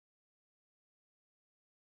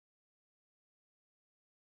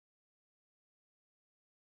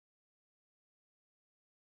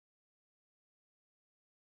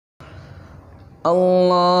Allahu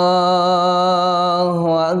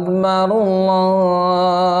Akbar, Allahu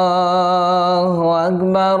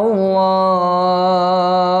Akbar, Allahu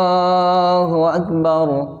Akbar.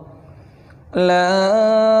 La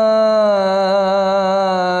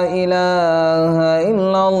ilaha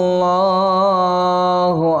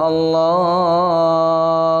illallah,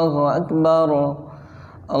 Allahu Akbar,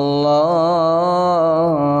 Allahu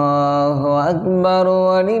Akbar,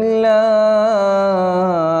 walillahil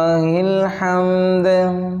hamd.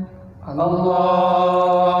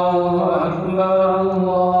 Allahu Akbar,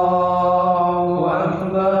 Allahu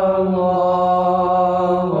Akbar,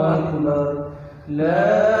 Allahu Akbar.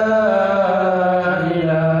 La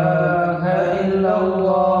ilaha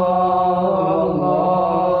illallah,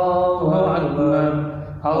 Allahu Akbar,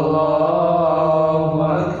 Allahu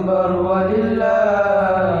Akbar,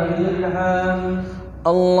 walillahil hamd.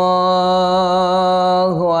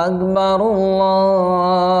 Allahu Akbar, Allahu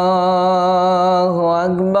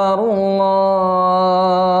Akbar,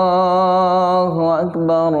 Allahu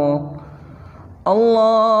Akbar.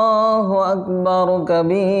 Allahu Akbar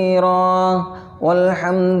kabira,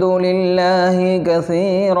 walhamdulillahi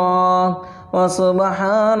katsira, wa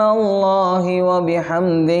subhanallahi wa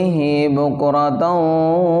bihamdihi bukratan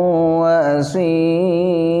wa asila.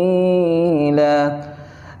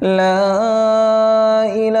 La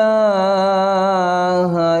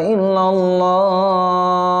ilaha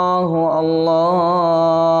illallah,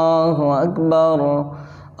 Allahu Akbar,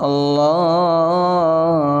 Allahu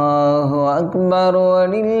Akbar,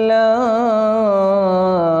 walillahil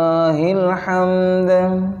hamd.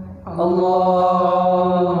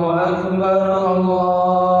 Allahu Akbar,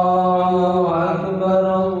 Allahu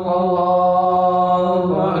Akbar,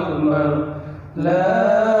 Allahu Akbar. La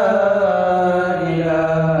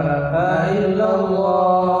ilaha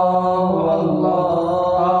illallah,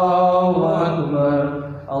 Allahu Akbar,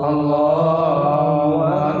 Allahu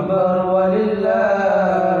Akbar,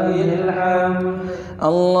 walillahil hamd.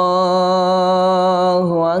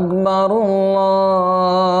 Allahu Akbar,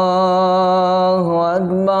 Allahu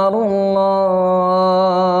Akbar,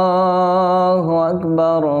 Allahu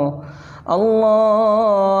Akbar.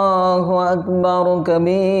 Allahu Akbar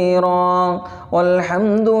kabira,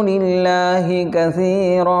 walhamdulillahi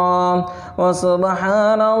katsira, wa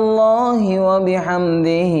subhanallahi wa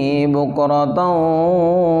bihamdihi bukratan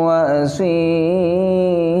wa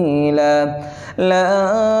asila. La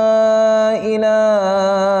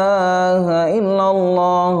ilaha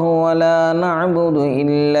illallah, wa la na'budu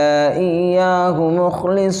illa iyyahu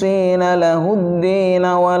mukhlisina lahuddin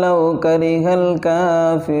walau karihal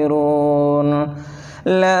kafirun.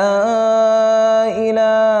 La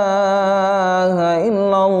ilaha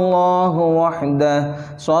illallah wahdah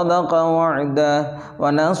sadaqa wa'dah wa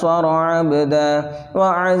nasara 'abdah wa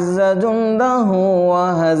 'azza jundahu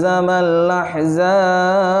wa hazamal ahzaba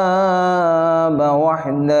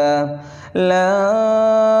wahdah. La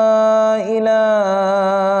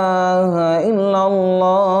ilaha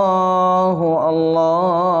illallah,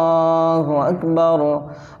 Allahu Akbar,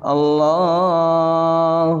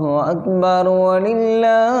 Allahu Akbar,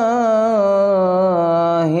 walillahil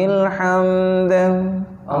hamd.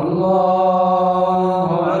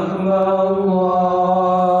 Allahu Akbar,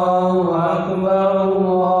 Allahu Akbar,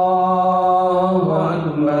 Allahu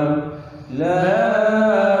Akbar. La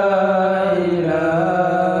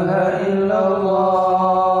ilaha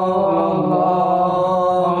illallah,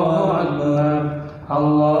 Allahu Akbar,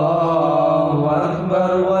 Allahu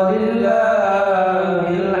Akbar,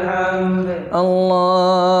 walillahil hamd.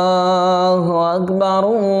 Allahu Akbar,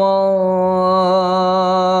 Allahu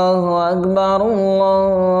Akbar,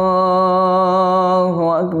 Allahu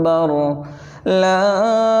Akbar. La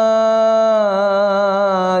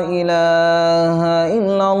ilaha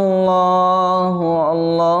illallah,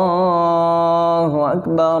 Allahu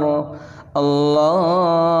Akbar,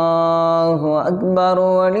 Allahu Akbar,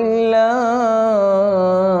 walillahil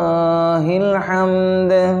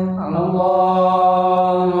hamd.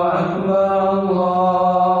 Allahu Akbar,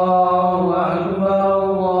 Allahu Akbar,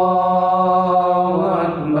 Allahu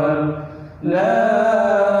Akbar. La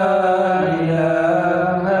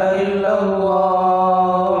ilaha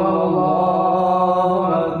illallah, Allahu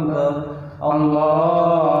Akbar,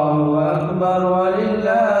 Allahu Akbar,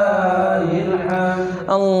 walillahil hamd.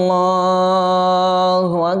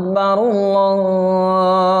 Allahu Akbar, Allahu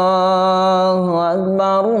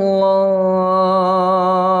Akbar,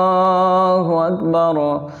 Allahu Akbar.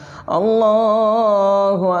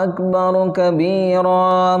 Allahu Akbar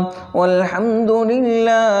kabira,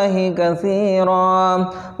 walhamdulillahi katsira,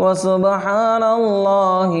 wa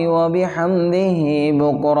subhanallahi wa bihamdihi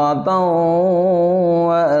bukratan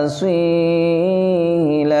wa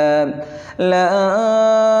asila. لا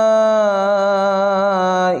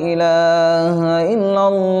إله إلا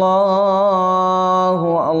الله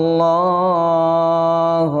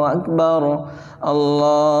الله أكبر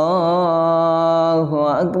الله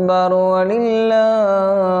أكبر ولله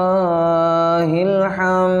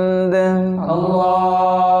الحمد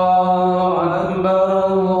الله أكبر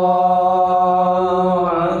الله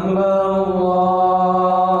أكبر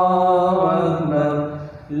الله أكبر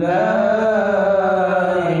لا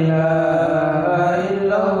إله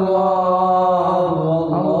إلا الله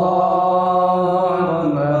الله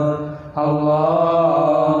أكبر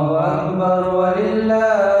الله أكبر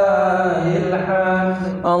ولله الحمد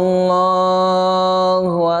الله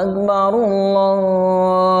أكبر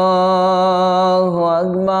الله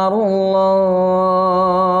أكبر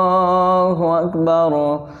الله أكبر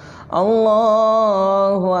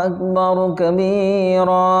الله أكبر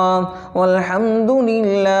كبيرا والحمد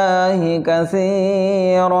لله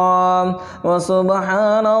كثيرا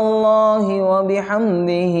وسبحان الله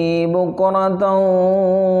وبحمده بكرة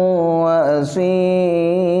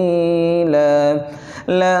وأصيلا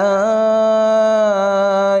لا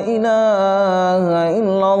إله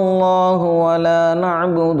إلا الله ولا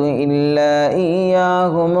نعبد إلا إياه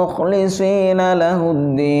مخلصين له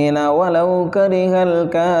الدين ولو كره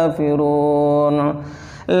الكافرون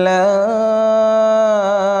لا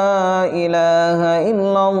إله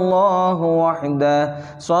إلا الله وحده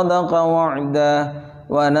صدق وعده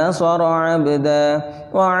ونصر عبده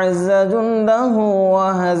وعز جنده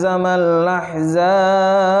وهزم الأحزاب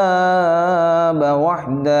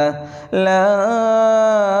وحده لا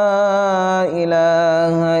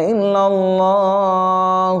إله إلا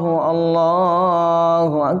الله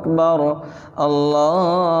الله أكبر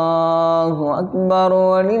الله أكبر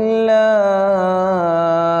ولله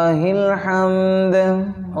الحمد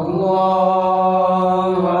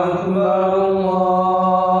الله أكبر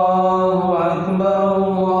الله أكبر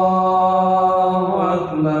الله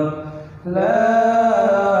أكبر لا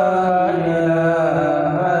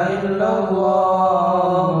إله إلا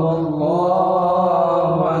الله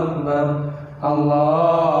والله أكبر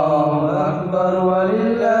الله أكبر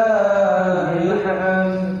ولله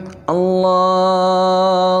الحمد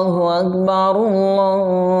الله أكبر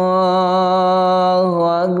الله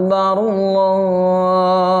أكبر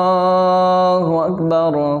الله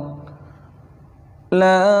أكبر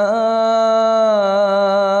لا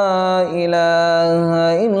إله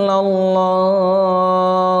إلا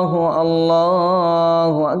الله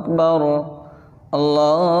الله أكبر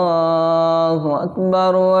الله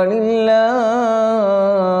أكبر ولله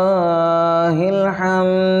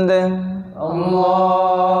الحمد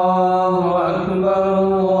الله أكبر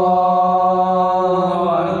الله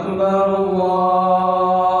أكبر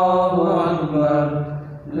الله أكبر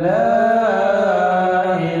لا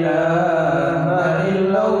إله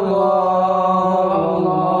إلا الله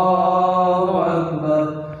الله أكبر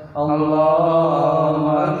الله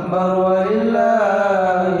أكبر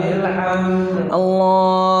ولله الحمد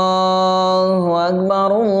الله أكبر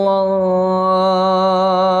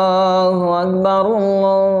الله أكبر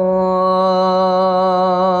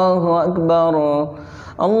الله أكبر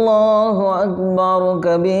الله أكبر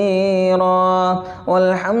كبيرا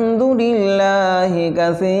والحمد لله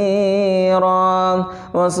كثيرا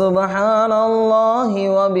وسبحان الله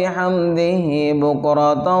وبحمده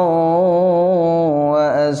بكرة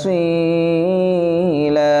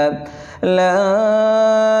وأصيلا لا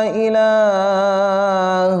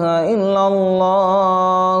إله إلا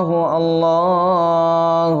الله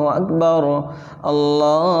الله أكبر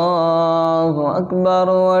الله أكبر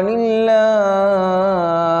ولله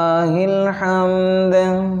الحمد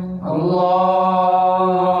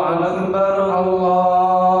الله أكبر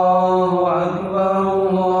الله أكبر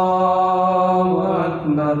الله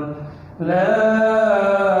أكبر لا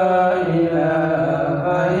إله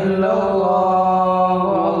إلا الله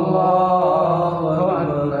الله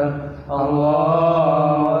أكبر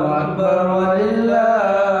الله أكبر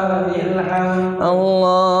ولله الحمد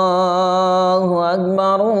الله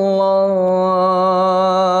أكبر الله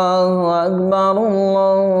أكبر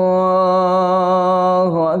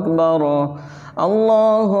الله أكبر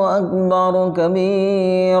الله أكبر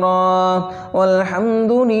كبيرا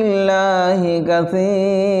والحمد لله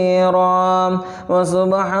كثيرا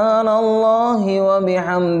وسبحان الله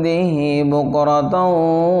وبحمده بكرة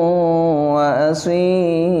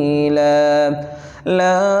وأصيلا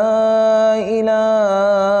لا إله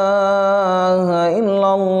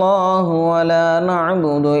إلا الله ولا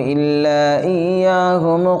نعبد إلا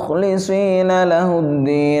إياه مخلصين له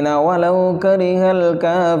الدين ولو كره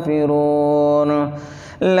الكافرون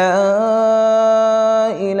لا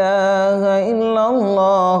إله إلا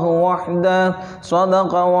الله وحده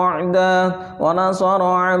صدق وعده ونصر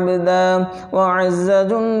عبده وعز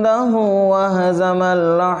جنده وهزم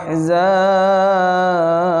الأحزاب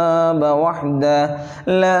وحده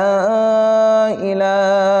لا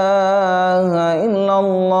إله إلا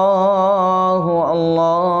الله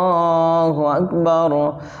الله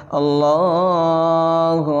أكبر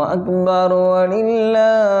الله أكبر ولله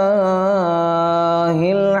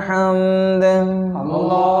الحمد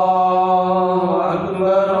الله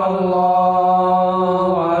أكبر الله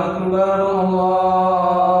أكبر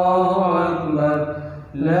الله أكبر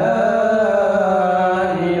لا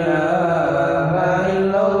إله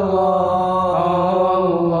إلا الله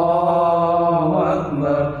الله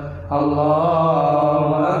أكبر الله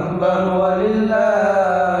أكبر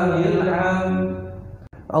ولله الحمد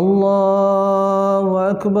الله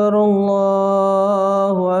أكبر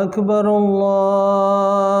الله أكبر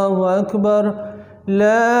الله أكبر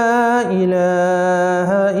لا إله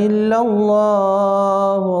إلا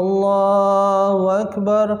الله الله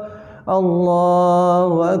أكبر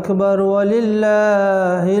الله أكبر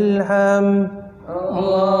ولله الحمد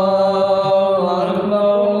الله أكبر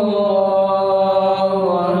الله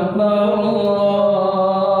أكبر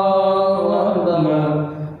الله أكبر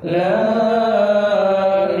لا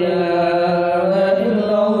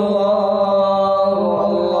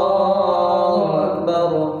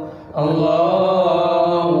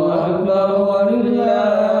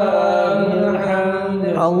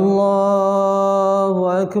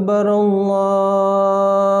أكبر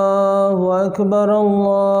الله أكبر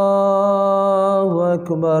الله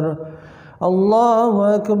أكبر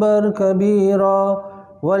الله أكبر كبيرا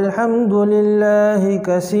والحمد لله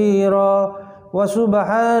كثيرا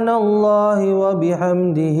وسبحان الله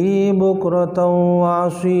وبحمده بكرة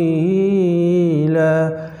وأصيلا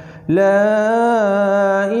لا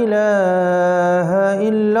إله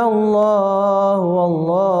إلا الله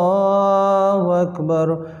والله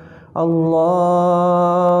أكبر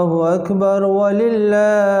الله أكبر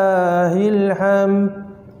ولله الحمد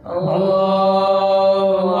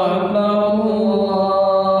الله أكبر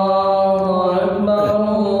الله أكبر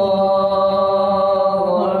الله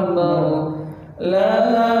أكبر لا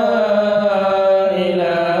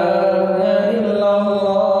إله إلا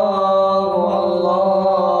الله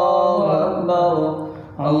الله أكبر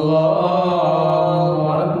الله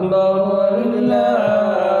أكبر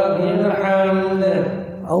ولله الحمد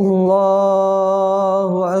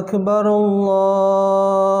الله أكبر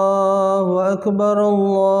الله أكبر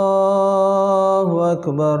الله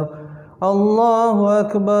أكبر الله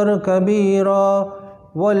أكبر كبيرا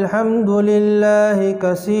والحمد لله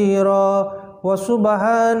كثيرا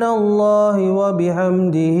وسبحان الله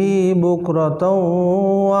وبحمده بكرة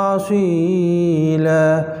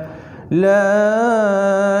وأصيلا لا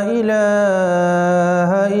إله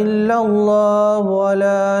إلا الله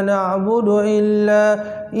ولا نعبد إلا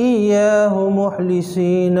إياه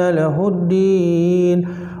مخلصين له الدين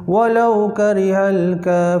ولو كره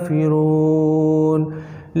الكافرون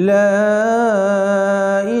لا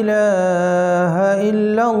إله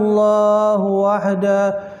إلا الله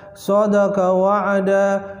وحده صدق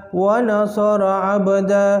وعده ونصر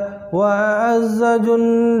عبده وأعز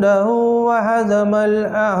جنده وهزم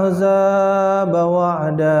الأحزاب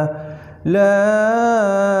وحده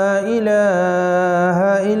لا إله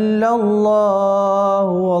إلا الله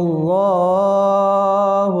والله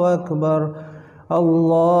أكبر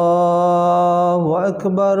الله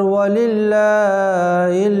أكبر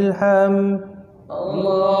ولله الحمد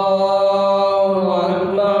الله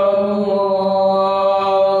أكبر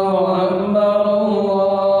الله أكبر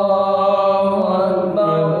الله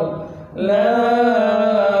أكبر لا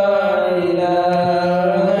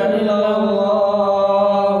إله إلا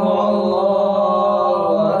الله والله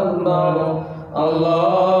أكبر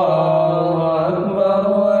الله أكبر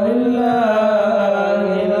ولله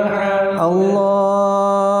الحمد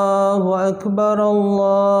الله أكبر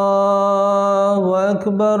الله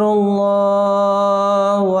أكبر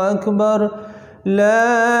الله أكبر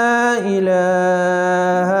لا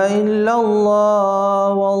إله إلا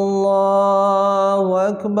الله والله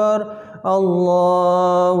أكبر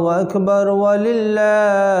الله أكبر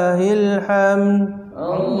ولله الحمد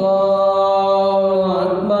الله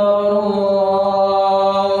أكبر الله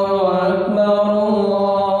أكبر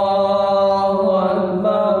الله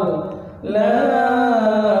أكبر لا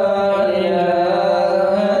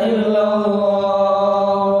إله إلا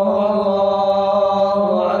الله والله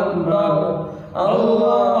أكبر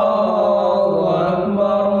الله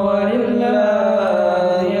أكبر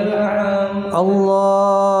ولله الحمد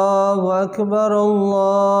الله أكبر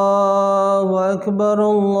الله أكبر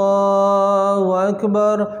الله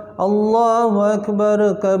أكبر الله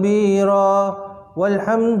أكبر كبيرا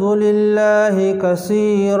والحمد لله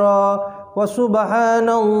كثيرا وسبحان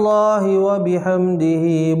الله وبحمده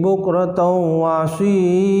بكرة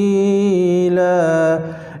وأصيلا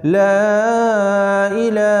لا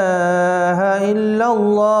إله إلا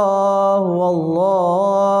الله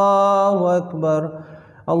والله أكبر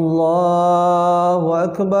الله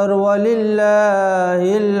أكبر ولله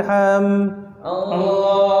الحمد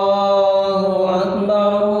الله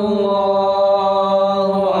أكبر الله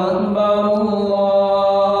أكبر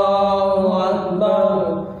الله أكبر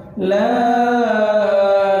لا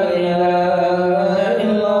إله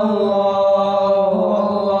إلا الله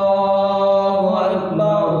والله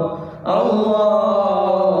أكبر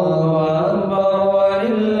الله أكبر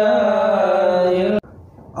ولله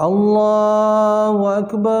الله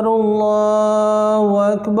أكبر الله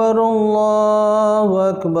أكبر الله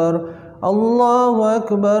أكبر الله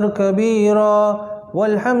أكبر كبيرا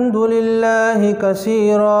والحمد لله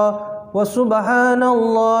كثيرا وسبحان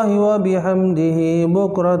الله وبحمده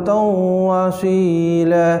بكرة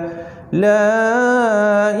وأصيلا لا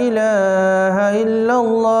إله إلا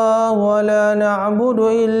الله ولا نعبد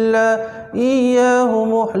إلا إياه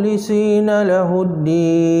مخلصين له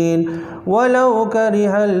الدين ولو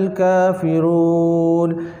كره الكافرون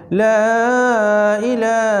لا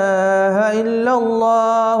إله إلا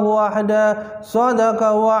الله وحده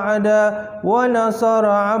صدق وعده ونصر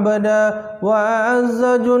عبده وأعز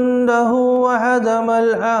جنده وهزم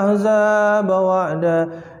الأحزاب وحده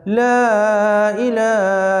لا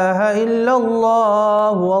إله إلا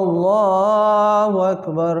الله والله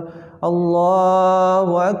أكبر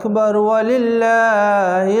الله أكبر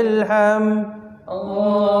ولله الحمد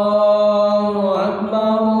الله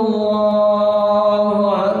أكبر الله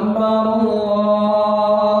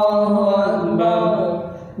أكبر الله أكبر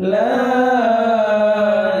لا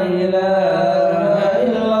إله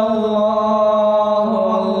إلا الله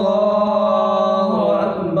والله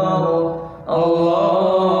أكبر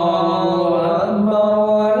الله أكبر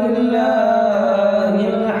ولله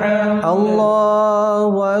الحمد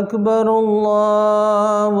الله أكبر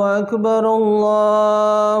الله أكبر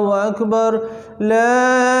الله أكبر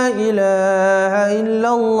لا إله إلا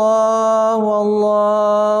الله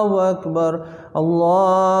والله أكبر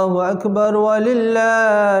الله أكبر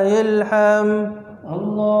ولله الحمد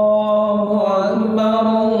الله أكبر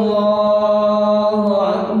الله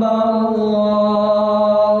أكبر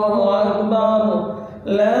الله أكبر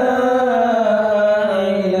لا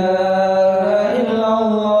إله إلا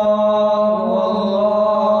الله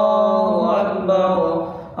والله أكبر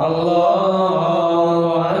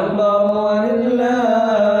الله أكبر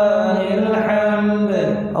ولله الحمد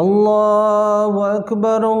الله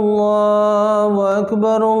أكبر الله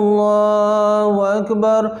أكبر الله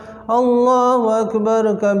أكبر الله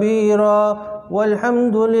أكبر كبيرا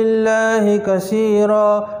والحمد لله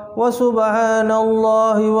كثيرا وسبحان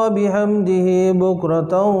الله وبحمده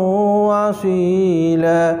بكرة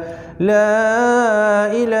وأصيلا لا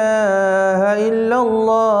إله إلا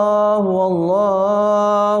الله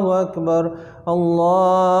والله أكبر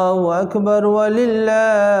الله أكبر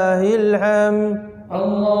ولله الحمد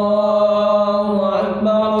الله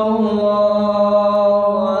أكبر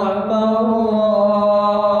الله أكبر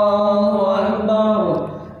الله أكبر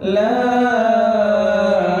لا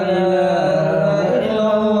إله إلا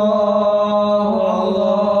الله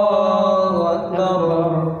والله أكبر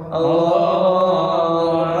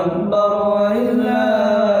الله أكبر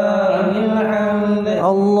ولله الحمد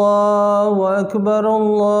الله أكبر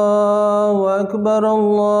الله أكبر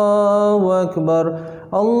الله أكبر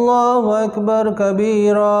الله أكبر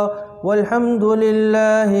كبيرا والحمد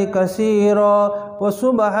لله كثيرا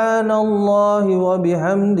وسبحان الله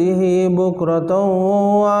وبحمده بكرة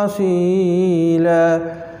وأصيلا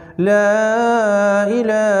لا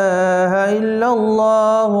إله إلا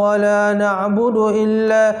الله ولا نعبد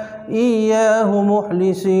إلا إياه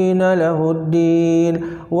مخلصين له الدين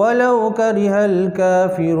ولو كره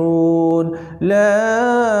الكافرون لا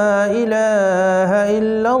إله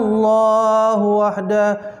إلا الله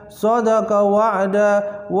وحده صدق وعده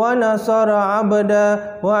ونصر عبده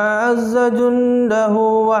وأعز جنده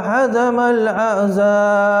وهزم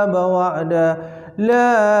الأحزاب وحده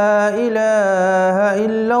لا إله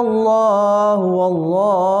إلا الله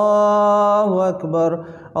والله أكبر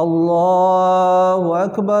الله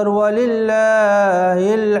أكبر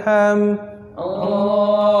ولله الحمد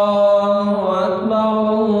الله أكبر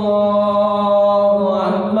الله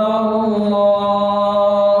أكبر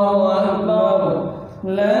الله أكبر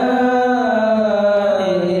لا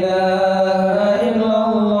إله إلا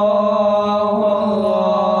الله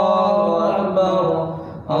والله أكبر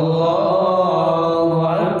الله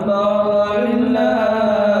أكبر ولله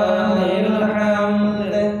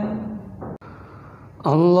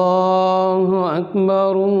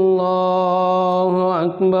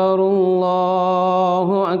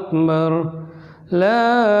أكبر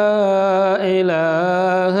لا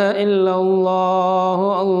إله إلا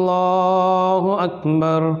الله الله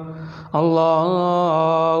أكبر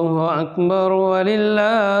الله أكبر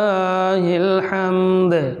ولله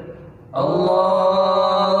الحمد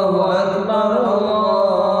الله أكبر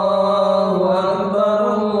الله أكبر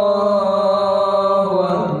الله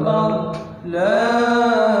أكبر لا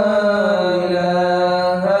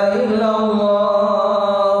إله إلا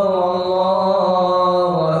الله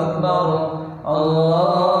الله أكبر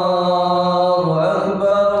الله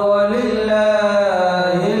أكبر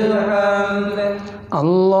ولله الحمد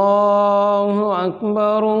الله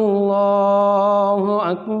أكبر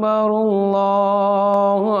الله أكبر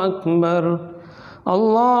الله أكبر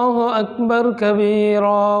الله أكبر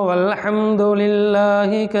كبيرا والحمد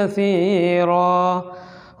لله كثيرا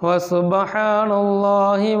وسبحان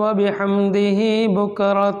الله وبحمده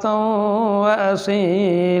بكرة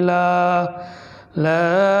وأصيلا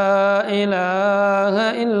لا إله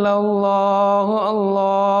إلا الله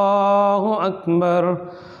الله أكبر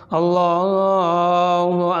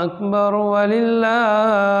الله أكبر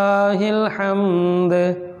ولله الحمد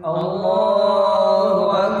الله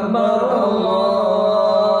أكبر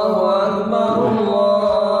الله أكبر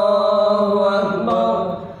الله أكبر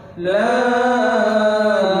لا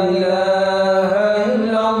إله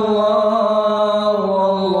إلا الله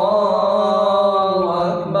الله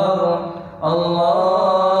أكبر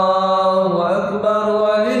الله أكبر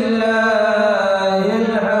ولله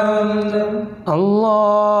الحمد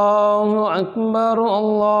الله أكبر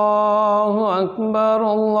الله أكبر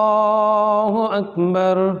الله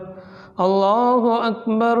أكبر الله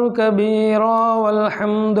أكبر كبيرا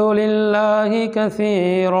والحمد لله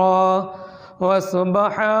كثيرا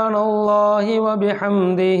وسبحان الله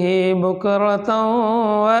وبحمده بكرة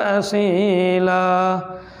وأصيلا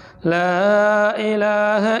لا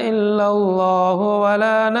إله إلا الله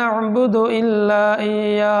ولا نعبد إلا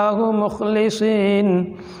إياه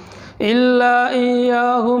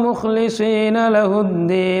مخلصين له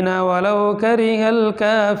الدين ولو كره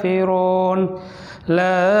الكافرون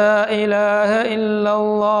لا إله إلا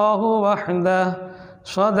الله وحده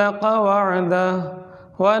صدق وعده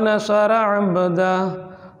ونصر عبده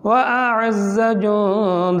وأعز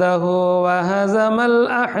جنده وهزم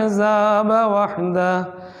الأحزاب وحده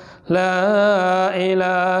لا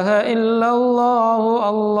إله إلا الله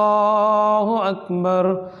الله أكبر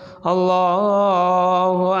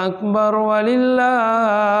الله أكبر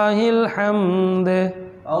ولله الحمد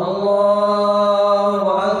الله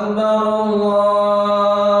أكبر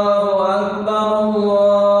الله أكبر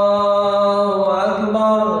الله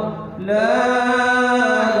أكبر لا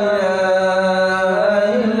إله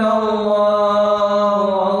إلا الله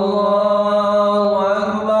الله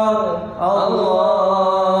أكبر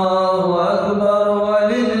الله أكبر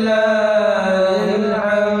ولله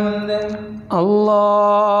الحمد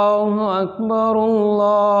الله أكبر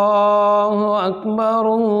الله أكبر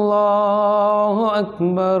الله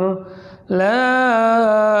أكبر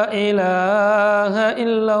لا إله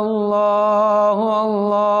إلا الله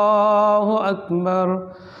الله أكبر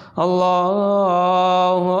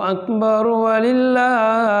الله أكبر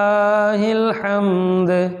ولله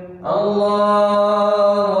الحمد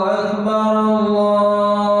الله أكبر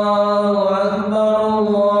الله أكبر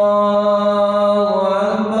الله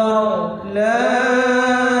أكبر لا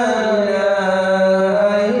إله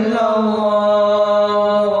إلا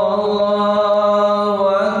الله الله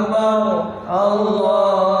أكبر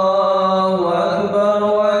الله أكبر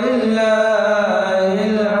ولله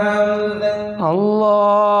الحمد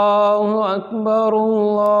الله أكبر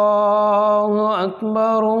الله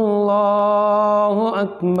أكبر الله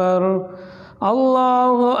أكبر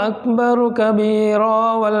الله أكبر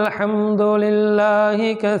كبيرا والحمد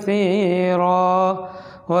لله كثيرا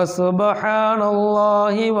وسبحان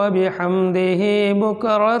الله وبحمده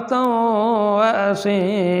بكرة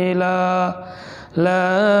وأصيلا لا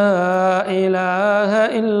إله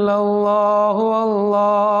إلا الله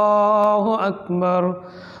والله أكبر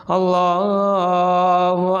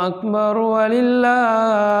الله أكبر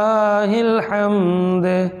ولله الحمد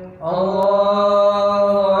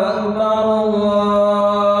الله أكبر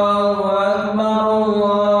الله أكبر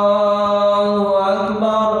الله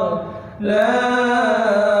أكبر لا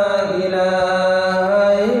إله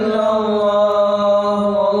إلا الله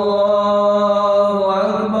الله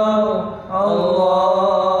أكبر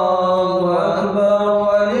الله أكبر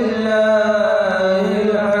ولله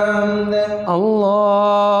الحمد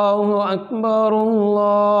الله أكبر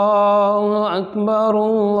الله أكبر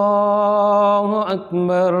الله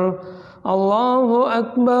أكبر الله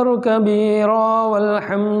أكبر كبيرا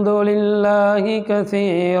والحمد لله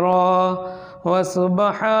كثيرا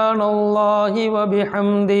وسبحان الله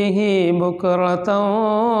وبحمده بكرة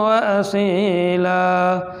وأصيلا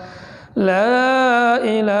لا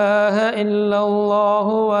إله إلا الله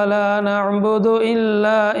ولا نعبد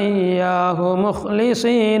إلا إياه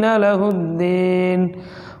مخلصين له الدين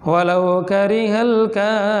ولو كره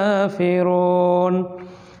الكافرون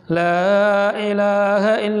لا إله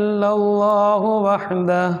إلا الله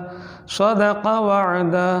وحده صدق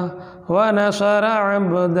وعده ونصر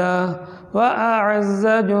عبده وأعز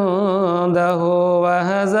جنده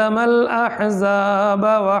وهزم الأحزاب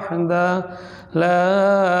وحده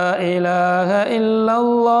لا إله إلا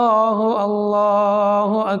الله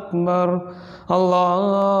الله أكبر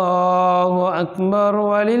الله أكبر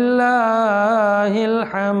ولله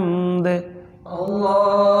الحمد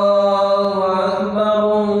الله أكبر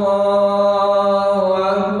الله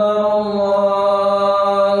أكبر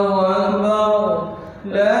الله أكبر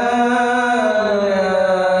لا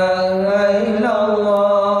إله إلا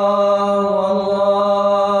الله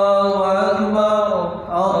الله أكبر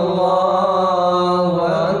الله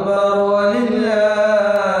أكبر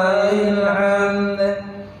ولله الحمد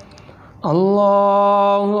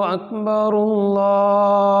الله أكبر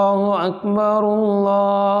الله أكبر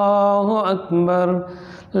الله أكبر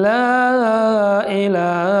لا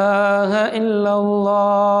إله إلا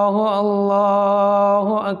الله الله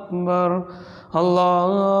أكبر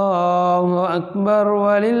الله أكبر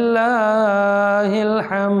ولله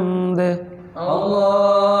الحمد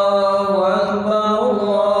الله أكبر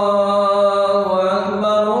الله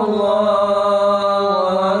أكبر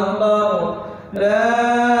الله أكبر لا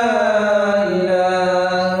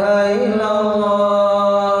إله إلا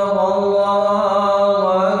الله الله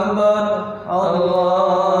أكبر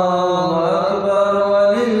الله أكبر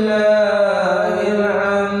ولله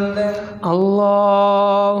الحمد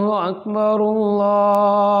الله أكبر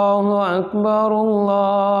الله أكبر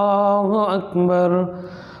الله أكبر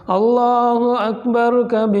الله أكبر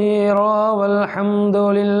كبيرا والحمد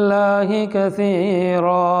لله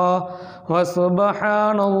كثيرا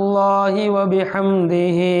وسبحان الله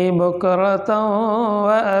وبحمده بكرة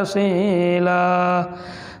وأصيلا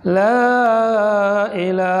لا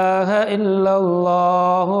إله إلا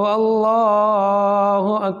الله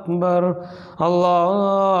الله أكبر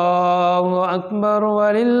الله أكبر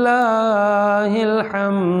ولله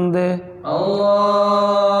الحمد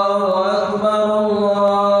الله أكبر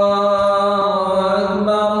الله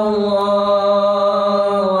أكبر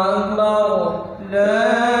الله أكبر لا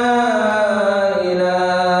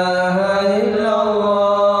إله إلا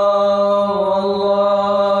الله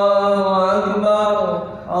الله أكبر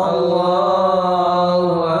الله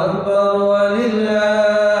أكبر ولله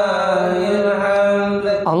الحمد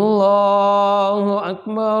الله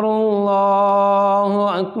أكبر الله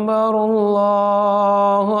أكبر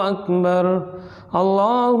الله أكبر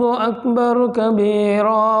الله أكبر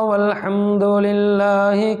كبيرا والحمد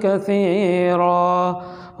لله كثيرا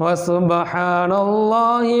وسبحان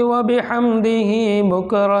الله وبحمده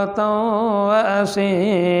بكرة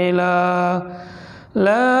وأصيلا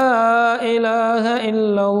لا إله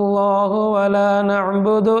إلا الله ولا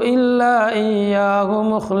نعبد إلا إياه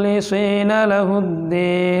مخلصين له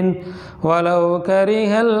الدين ولو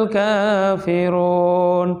كره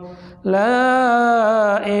الكافرون لا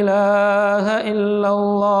إله إلا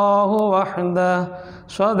الله وحده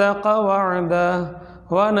صدق وعده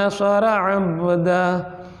ونصر عبده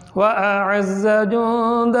وأعز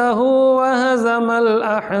جنده وهزم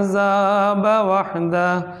الأحزاب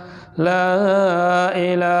وحده لا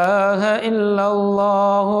إله إلا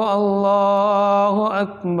الله الله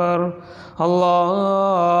أكبر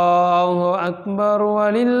الله أكبر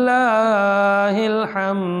ولله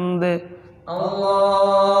الحمد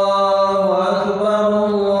الله أكبر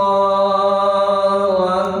الله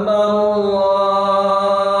أكبر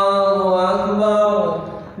الله أكبر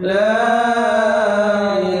لا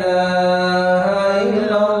إله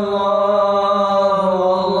إلا الله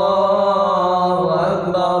الله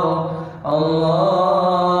أكبر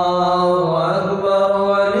الله أكبر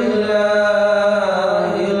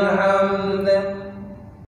ولله الحمد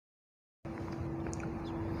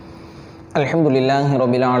الحمد لله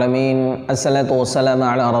رب العالمين الصلاة والسلام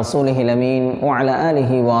على رسوله الأمين وعلى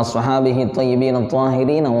آله وأصحابه الطيبين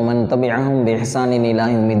الطاهرين ومن تبعهم بإحسان إلى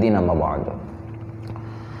يوم الدين أما بعد.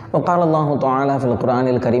 وقال الله تعالى في القرآن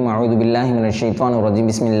الكريم أعوذ بالله من الشيطان الرجيم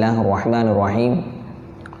بسم الله الرحمن الرحيم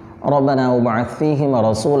ربنا وبعث فيهم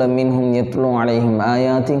رسولا منهم يتلو عليهم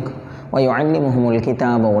آياتك ويعلمهم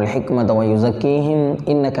الكتاب والحكمة ويزكيهم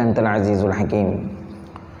إنك أنت العزيز الحكيم.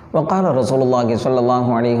 وقال رسول الله صلى الله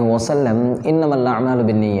عليه وسلم إنما الأعمال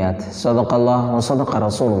بالنيات صدق الله وصدق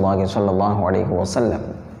رسول الله صلى الله عليه وسلم.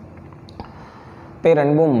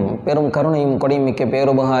 பேரன்பும் பெரும் கருணையும் கொடைமிக்க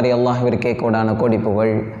பேருபகாரி அல்லாஹ்விற்கே கோடான கோடி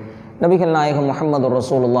புகழ். நபிகள் நாயகம் முஹம்மது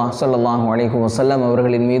ரசூலுல்லாஹ் ஸல்லல்லாஹு அலைஹி வஸல்லம்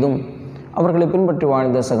அவர்களின் மீதும் அவர்களை பின்பற்றி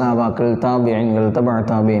வாழ்ந்த சகாபாக்கள், தாபியீன்கள், தபா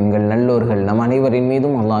தாபியீன்கள், நல்லோர்கள் நம் அனைவரின்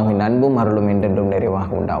மீதும் அல்லாஹ்வின் அன்பும் அருளும் என்றென்றும் நிறைவாக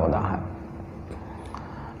உண்டாவதாக.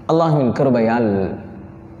 அல்லாஹ்வின் கிருபையால்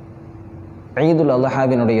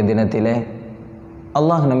ஈதுல்-அத்ஹாவினுடைய தினத்திலே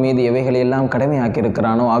அல்லாஹ் நம் மீது எவைகளையெல்லாம்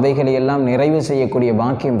கடமையாக்கியிருக்கிறானோ அவைகளையெல்லாம் நிறைவு செய்யக்கூடிய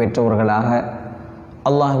பாக்கியம் பெற்றவர்களாக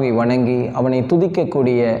அல்லாஹ்வை வணங்கி அவனை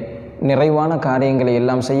துதிக்கக்கூடிய நிறைவான காரியங்களை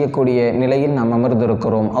எல்லாம் செய்யக்கூடிய நிலையில் நாம்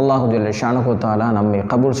அமர்ந்திருக்கிறோம். அல்லாஹு ஜல்ல ஷானஹு தஆலா நம்மை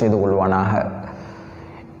கபூல் செய்து கொள்வானாக.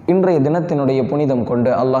 இன்றைய தினத்தினுடைய புனிதம் கொண்டு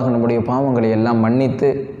அல்லாஹ் நம்முடைய பாவங்களை எல்லாம் மன்னித்து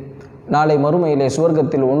நாளை மறுமையிலே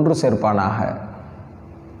சுவர்க்கத்தில் ஒன்று சேர்ப்பானாக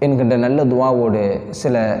என்கின்ற நல்ல துஆவோடு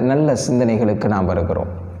சில நல்ல சிந்தனைகளுக்கு நாம்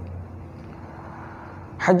வருகிறோம்.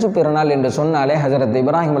 ஹஜ் பெருநாள் என்று சொன்னாலே ஹஜரத்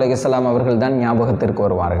இப்ராஹிம் அலைஹிஸ்ஸலாம் அவர்கள் தான் ஞாபகத்திற்கு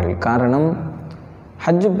வருவார்கள். காரணம்,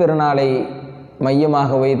 ஹஜ் பெருநாளை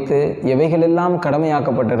மையமாக வைத்து எவைகளெல்லாம்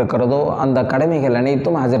கடமையாக்கப்பட்டிருக்கிறதோ அந்த கடமைகள்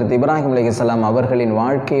அனைத்தும் ஹஜரத் இப்ராஹிம் அலைஹிஸ்ஸலாம் அவர்களின்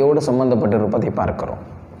வாழ்க்கையோடு சம்பந்தப்பட்டிருப்பதை பார்க்கிறோம்.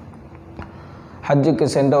 ஹஜ்ஜுக்கு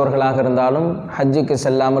சென்றவர்களாக இருந்தாலும் ஹஜ்ஜுக்கு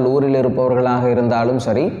செல்லாமல் ஊரில் இருப்பவர்களாக இருந்தாலும்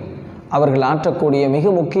சரி, அவர்கள் ஆற்றக்கூடிய மிக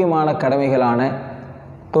முக்கியமான கடமைகளான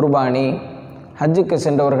குர்பானி, ஹஜ்ஜுக்கு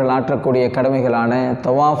சென்றவர்கள் ஆற்றக்கூடிய கடமைகளான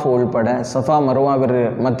தவாஃப் உள்பட சஃபா மர்வாவின்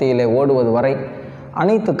மத்தியிலே ஓடுவது வரை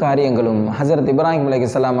அனைத்து காரியங்களும் ஹஜரத் இப்ராஹிம்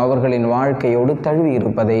அலைஹிஸ்ஸலாம் அவர்களின் வாழ்க்கையோடு தழுவி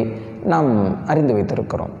இருப்பதை நாம் அறிந்து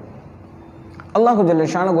வைத்திருக்கிறோம். அல்லாஹு ஜல்ல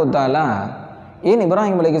ஷானஹு தஆலா ஏன்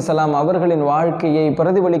இப்ராஹிம் அலைஹிஸ்ஸலாம் அவர்களின் வாழ்க்கையை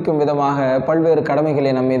பிரதிபலிக்கும் விதமாக பல்வேறு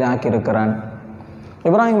கடமைகளை நம் மீது ஆக்கியிருக்கிறான்?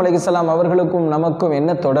 இப்ராஹிம் அலைஹிஸ்ஸலாம் அவர்களுக்கும் நமக்கும்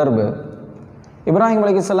என்ன தொடர்பு? இப்ராஹிம்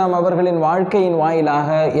அலைஹிஸ்ஸலாம் அவர்களின் வாழ்க்கையின் வாயிலாக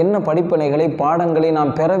என்ன படிப்பினைகளை, பாடங்களை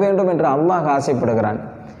நாம் பெற வேண்டும் என்று அல்லாஹ் ஆசைப்படுகிறான்?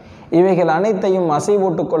 இவைகள் அனைத்தையும்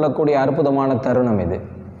அசைவோட்டு கொள்ளக்கூடிய அற்புதமான தருணம் இது.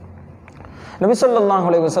 நபி ஸல்லல்லாஹு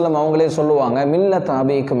அலைஹி வஸல்லம் அவங்களே சொல்லுவாங்க, மில்லத்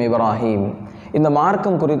அபீக்கும் இப்ராஹிம். இந்த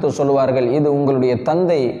மார்க்கம் குறித்து சொல்லுவார்கள், இது உங்களுடைய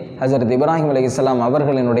தந்தை ஹஜரத் இப்ராஹிம் அலைஹிஸ்ஸலாம்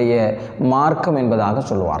அவர்களினுடைய மார்க்கம் என்பதாக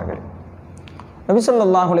சொல்லுவார்கள். நபி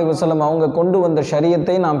ஸல்லல்லாஹு அலைஹி வஸல்லம் அவங்க கொண்டு வந்த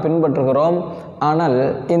ஷரியத்தை நாம் பின்பற்றுகிறோம். ஆனால்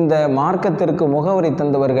இந்த மார்க்கத்திற்கு முகவரி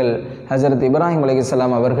தந்தவர்கள் ஹஜரத் இப்ராஹிம்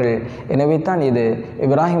அலைஹிஸ்ஸலாம் அவர்கள். எனவே தான் இது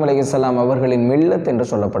இப்ராஹிம் அலைஹிஸ்ஸலாம் அவர்களின் மில்லத் என்று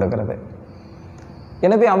சொல்லப்படுகிறது.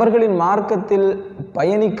 எனவே அவர்களின் மார்க்கத்தில்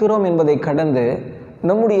பயணிக்கிறோம் என்பதை கடந்து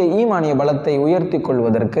நம்முடைய ஈமானிய பலத்தை உயர்த்தி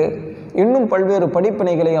கொள்வதற்கு இன்னும் பல்வேறு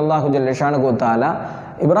படிப்பினைகளை அல்லாஹு ஜல்ல ஷானஹு தஆலா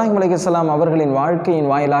இப்ராஹிம் அலைஹிஸ்ஸலாம் அவர்களின் வாழ்க்கையின்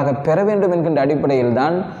வாயிலாக பெற வேண்டும் என்கின்ற அடிப்படையில்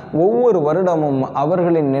தான் ஒவ்வொரு வருடமும்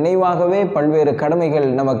அவர்களின் நினைவாகவே பல்வேறு கடமைகள்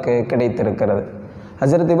நமக்கு கிடைத்திருக்கிறது.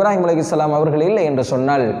 ஹஜரத் இப்ராஹிம் அலைஹிஸ்ஸலாம் அவர்கள் இல்லை என்று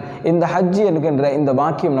சொன்னால் இந்த ஹஜ் என்கின்ற இந்த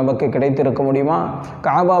பாக்கியம் நமக்கு கிடைத்திருக்க முடியுமா?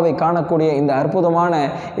 காபாவை காணக்கூடிய இந்த அற்புதமான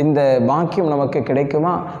இந்த பாக்கியம் நமக்கு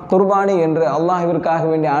கிடைக்குமா? குர்பானி என்று அல்லாஹ்விற்காக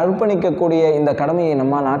வேண்டி அர்ப்பணிக்கக்கூடிய இந்த கடமையை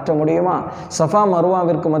நம்மால் ஆற்ற முடியுமா? சஃபா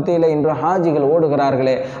மர்வாவிற்கு மத்தியில் இன்று ஹாஜிகள்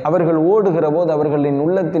ஓடுகிறார்களே, அவர்கள் ஓடுகிற போது அவர்களின்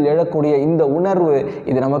உள்ளத்தில் எழக்கூடிய இந்த உணர்வு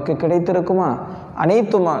இது நமக்கு கிடைத்திருக்குமா?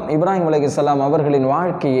 அனைத்தும் இப்ராஹிம் அலைஹிஸ்ஸலாம் அவர்களின்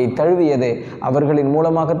வாழ்க்கையை தழுவியது. அவர்களின்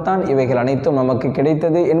மூலமாகத்தான் இவைகள் அனைத்தும் நமக்கு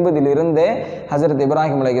கிடைத்தது என்பதிலிருந்தே ஹஜரத்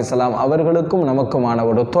இப்ராஹிம் அலைஹிஸ்ஸலாம் அவர்களுக்கும் நமக்குமான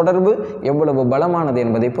ஒரு தொடர்பு எவ்வளவு பலமானது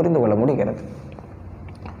என்பதை புரிந்து கொள்ள முடிகிறது.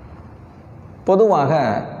 பொதுவாக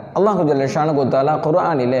அல்லாஹு ஜல்ல ஷானஹு தஆலா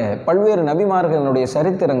குர்ஆனிலே பல்வேறு நபிமார்களுடைய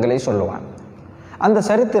சரித்திரங்களை சொல்லுவான். அந்த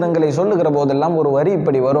சரித்திரங்களை சொல்லுகிற போதெல்லாம் ஒரு வரி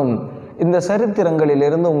இப்படி வரும், இந்த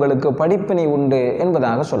சரித்திரங்களிலிருந்து உங்களுக்கு படிப்பினை உண்டு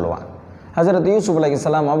என்பதாக சொல்லுவான். ஹஜரத் யூசுப்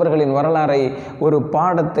அலைஹிஸ்ஸலாம் அவர்களின் வரலாறை, ஒரு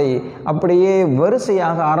பாடத்தை அப்படியே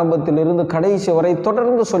வரிசையாக ஆரம்பத்திலிருந்து கடைசி வரை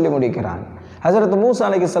தொடர்ந்து சொல்லி முடிக்கிறான். ஹஜரத் மூசா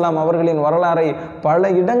அலைஹிஸ்ஸலாம் அவர்களின் வரலாறை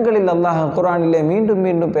பல இடங்களில் அல்லாஹ் குர்ஆனிலே மீண்டும்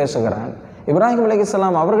மீண்டும் பேசுகிறான். இப்ராஹிம்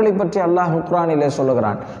அலைஹிஸ்ஸலாம் அவர்களை பற்றி அல்லாஹ் குர்ஆனிலே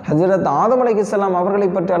சொல்லுகிறான். ஹஜரத் ஆதம் அலைஹிஸ்ஸலாம் அவர்களை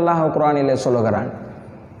பற்றி அல்லாஹ் குர்ஆனிலே சொல்லுகிறான்.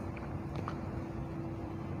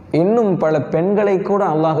 இன்னும் பல பெண்களை கூட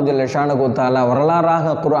அல்லாஹு ஜல்ல ஷானஹு தஆலா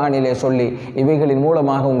வரலாறாக குர்ஆனிலே சொல்லி இவைகளின்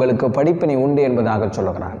மூலமாக உங்களுக்கு படிப்பினை உண்டு என்பதாக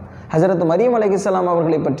சொல்லுகிறான். ஹஜரத் மரியம் அலைஹிஸ்ஸலாம்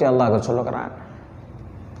அவர்களை பற்றி அல்லாஹ் சொல்லுகிறான்.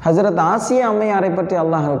 ஹஜரத் ஆசியா அம்மையாரை பற்றி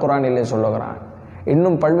அல்லாஹ் குர்ஆனிலே சொல்லுகிறான்.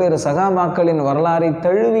 இன்னும் பல்வேறு சகாபாக்களின் வரலாறை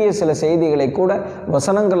தழுவிய சில செய்திகளை கூட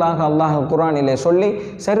வசனங்களாக அல்லாஹ் குர்ஆனிலே சொல்லி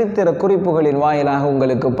சரித்திர குறிப்புகளின் வாயிலாக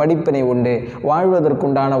உங்களுக்கு படிப்பினை உண்டு,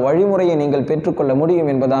 வாழ்வதற்குண்டான வழிமுறையை நீங்கள் பெற்றுக்கொள்ள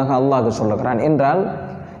முடியும் என்பதாக அல்லாஹ் சொல்லுகிறான். என்றால்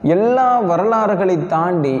எல்லா வரலாறுகளை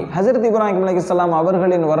தாண்டி ஹஜரத் இப்ராஹிம் அலைஹிஸ்ஸலாம்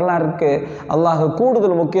அவர்களின் வரலாறுக்கு அல்லாஹ்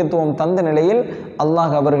கூடுதல் முக்கியத்துவம் தந்த நிலையில்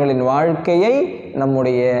அல்லாஹ் அவர்களின் வாழ்க்கையை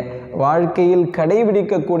நம்முடைய வாழ்க்கையில்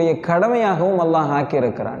கடைபிடிக்கக்கூடிய கடமையாகவும் அல்லாஹ்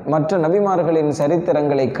ஆக்கியிருக்கிறான். மற்ற நபிமார்களின்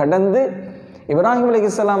சரித்திரங்களை கடந்து இப்ராஹிம்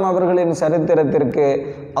அலைஹிஸ்ஸலாம் அவர்களின் சரித்திரத்திற்கு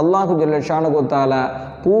அல்லாஹு ஜல்ல ஷானஹு தஆலா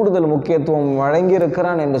கூடுதல் முக்கியத்துவம்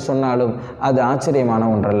வழங்கியிருக்கிறான் என்று சொன்னாலும் அது ஆச்சரியமான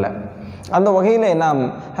ஒன்றல்ல. அந்த வகையில் நாம்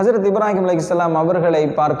ஹஜ்ரத் இப்ராஹிம் அலைஹிஸ்ஸலாம் அவர்களை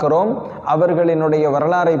பார்க்கிறோம், அவர்களினுடைய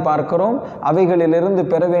வரலாறை பார்க்கிறோம். அவைகளிலிருந்து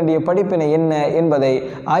பெற வேண்டிய படிப்பினை என்ன என்பதை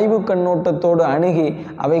ஆய்வு கண்ணோட்டத்தோடு அணுகி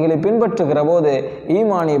அவைகளை பின்பற்றுகிற போது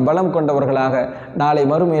ஈமானி பலம் கொண்டவர்களாக நாளை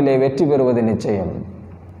மறுமையிலே வெற்றி பெறுவது நிச்சயம்.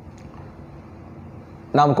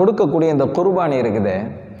 நாம் கொடுக்கக்கூடிய இந்த குர்பானி இருக்குது,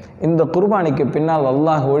 இந்த குர்பானிக்கு பின்னால்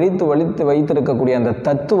அல்லாஹ் ஒழித்து வைத்திருக்கக்கூடிய அந்த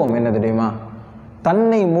தத்துவம் என்ன தெரியுமா?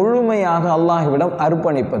 தன்னை முழுமையாக அல்லாஹ்விடம்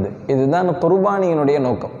அர்ப்பணிப்பது. இதுதான் குர்பானியினுடைய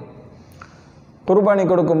நோக்கம். குர்பானி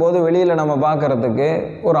கொடுக்கும்போது வெளியில் நம்ம பார்க்குறதுக்கு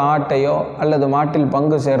ஒரு ஆட்டையோ அல்லது மாட்டில்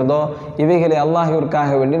பங்கு சேர்ந்தோ இவைகளை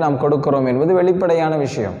அல்லாஹ்விற்காக வேண்டி நாம் கொடுக்கிறோம் என்பது வெளிப்படையான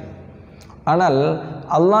விஷயம். ஆனால்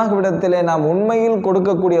அல்லாஹ்விடத்திலே நாம் உண்மையில்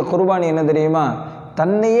கொடுக்கக்கூடிய குர்பானி என்ன தெரியுமா?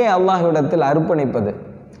 தன்னையே அல்லாஹ்விடத்தில் அர்ப்பணிப்பது,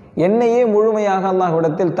 என்னையே முழுமையாக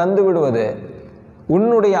அல்லாஹ்விடத்தில் தந்து விடுவது.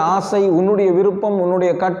 உன்னுடைய ஆசை, உன்னுடைய விருப்பம்,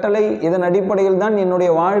 உன்னுடைய கட்டளை, இதன் அடிப்படையில் தான் என்னுடைய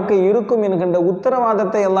வாழ்க்கை இருக்கும் என்கின்ற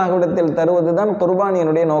உத்தரவாதத்தை அல்லாஹ்விடத்தில் தருவது தான்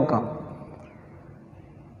குர்பானியினுடைய நோக்கம்.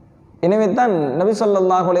 எனவே தான் நபி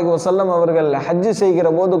ஸல்லல்லாஹு அலைஹி வஸல்லம் அவர்கள் ஹஜ் செய்கிற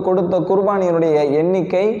போது கொடுத்த குர்பானியினுடைய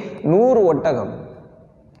எண்ணிக்கை 100 ஒட்டகம்.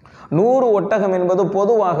 100 ஒட்டகம் என்பது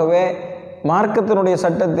பொதுவாகவே மார்க்கத்தினுடைய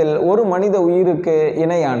சட்டத்தில் ஒரு மனித உயிருக்கு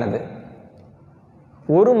இணையானது.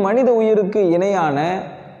 ஒரு மனித உயிருக்கு இணையான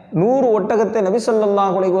 100 ஒட்டகத்தை நபி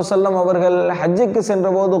ஸல்லல்லாஹு அலைஹி வஸல்லம் அவர்கள் ஹஜ்ஜுக்கு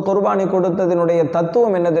சென்றபோது குர்பானி கொடுத்ததனுடைய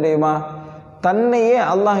தத்துவம் என்ன தெரியுமா? தன்னையே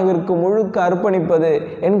அல்லாஹ்விற்கு முழுக்க அர்ப்பணிப்பது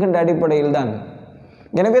என்கின்ற அடிப்படையில் தான்.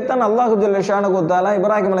 எனவே தான் அல்லாஹு ஜல்ல ஷானஹு தஆலா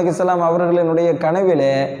இப்ராஹிம் அலைஹிஸ்ஸலாம் அவர்களினுடைய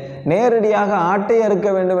கனவிலே நேரடியாக ஆட்டை அறுக்க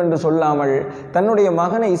வேண்டும் என்று சொல்லாமல் தன்னுடைய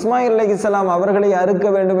மகனை இஸ்மாயில் அலைஹிஸ்ஸலாம் அவர்களை அறுக்க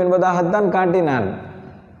வேண்டும் என்பதாகத்தான் காட்டினான்.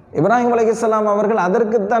 இப்ராஹிம் அலைஹிஸ்ஸலாம் அவர்கள்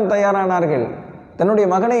அதற்குத்தான் தயாரானார்கள். தன்னுடைய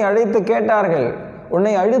மகனை அழைத்து கேட்டார்கள்,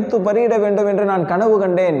 உன்னை அழித்து பலியிட வேண்டும் என்று நான் கனவு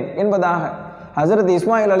கண்டேன் என்பதாக. ஹஜ்ரத்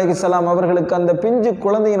இஸ்மாயில் அலைஹிஸ்ஸலாம் அவர்களுக்கு அந்த பிஞ்சு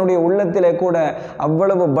குழந்தையினுடைய உள்ளத்திலே கூட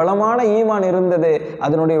அவ்வளவு பலமான ஈமான் இருந்தது.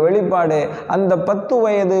 அதனுடைய வெளிப்பாடு அந்த 10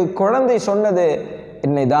 வயது குழந்தை சொன்னது,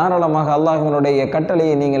 என்னை தாராளமாக அல்லாஹ்வினுடைய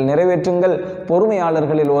கட்டளையை நீங்கள் நிறைவேற்றுங்கள்,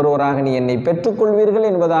 பொறுமையாளர்களில் ஒருவராக நீ என்னை பெற்றுக்கொள்வீர்கள்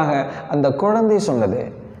என்பதாக அந்த குழந்தை சொன்னது.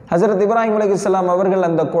 ஹஜ்ரத் இப்ராஹிம் அலைஹிஸ்ஸலாம் அவர்கள்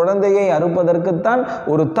அந்த குழந்தையை அறுப்பதற்குத்தான்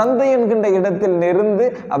ஒரு தந்தை என்கின்ற இடத்தில் இருந்து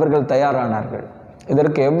அவர்கள் தயாரானார்கள்.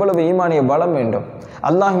 இதற்கு எவ்வளவு ஈமானிய பலம் வேண்டும்,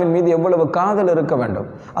 அல்லாஹ்வின் மீது எவ்வளவு காதல் இருக்க வேண்டும்,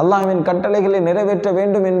 அல்லாஹ்வின் கட்டளைகளை நிறைவேற்ற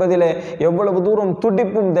வேண்டும் என்பதிலே எவ்வளவு தூரம்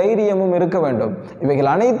துடிப்பும் தைரியமும் இருக்க வேண்டும்.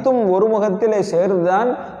 இவைகள் அனைத்தும் ஒரு முகத்திலே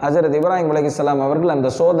சேர்ந்துதான் ஹஜ்ரத் இப்ராஹிம் அலைஹிஸ்ஸலாம் அவர்கள்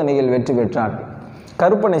அந்த சோதனையில் வெற்றி பெற்றார்கள்.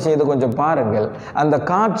 கற்பனை செய்து கொஞ்சம் பாருங்கள் அந்த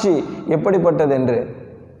காட்சி எப்படிப்பட்டது என்று.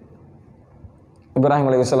 இப்ராஹிம்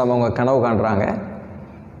அலைஹிஸ்ஸலாம் அவங்க கனவு காண்றாங்க,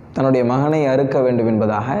 தன்னுடைய மகனை அறுக்க வேண்டும்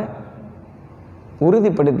என்பதாக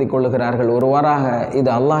உறுதிப்படுத்தி கொள்ளுகிறார்கள் ஒருவாறாக. இது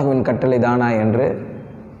அல்லாஹ்வின் கட்டளை தானா என்று.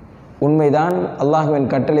 உண்மைதான், அல்லாஹ்வின்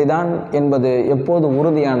கட்டளை தான் என்பது எப்போது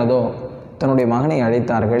உறுதியானதோ தன்னுடைய மகனை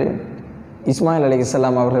அழைத்தார்கள். இஸ்மாயில்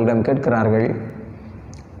அலைஹிஸ்ஸலாம் அவர்களிடம் கேட்கிறார்கள்,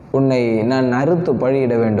 உன்னை நான் அறுத்து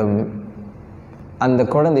பலியிட வேண்டும். அந்த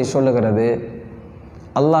குழந்தை சொல்லுகிறது,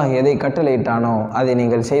 அல்லாஹ் எதை கட்டளையிட்டானோ அதை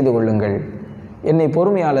நீங்கள் செய்து கொள்ளுங்கள், என்னை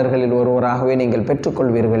பொறுமையாளர்களில் ஒருவராகவே நீங்கள்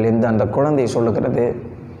பெற்றுக்கொள்வீர்கள் என்று அந்த குழந்தை சொல்லுகிறது.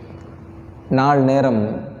 நாள் நேரம்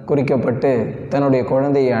குறிக்கப்பட்டு தன்னுடைய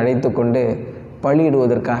குழந்தையை அழைத்து கொண்டு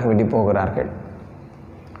பலியிடுவதற்காக வேண்டி போகிறார்கள்.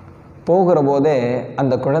 போகிற போதே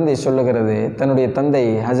அந்த குழந்தை சொல்லுகிறது, தன்னுடைய தந்தை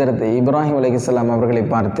ஹஜ்ரத் இப்ராஹிம் அலைஹிஸ்ஸலாம் அவர்களை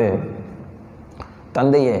பார்த்து,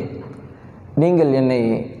 தந்தையே, நீங்கள் என்னை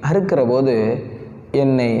அறுக்கிற போது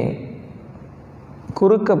என்னை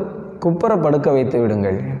குப்புற படுக்க வைத்து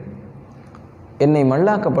விடுங்கள், என்னை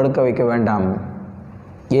மல்லாக்க படுக்க வைக்க வேண்டாம்.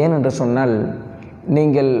 ஏனென்று சொன்னால்,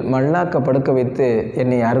 நீங்கள் மல்லாக்க படுக்க வைத்து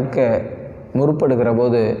என்னை அறுக்க முற்படுகிற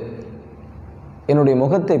போது என்னுடைய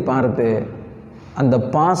முகத்தை பார்த்து அந்த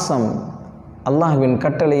பாசம் அல்லாஹ்வின்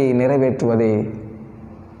கட்டளையை நிறைவேற்றுவதை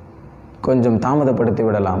கொஞ்சம் தாமதப்படுத்தி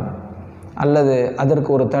விடலாம், அல்லது அதற்கு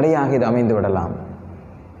ஒரு தடையாக இது அமைந்து விடலாம்.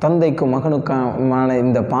 தந்தைக்கும் மகனுக்குமான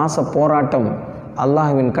இந்த பாச போராட்டம்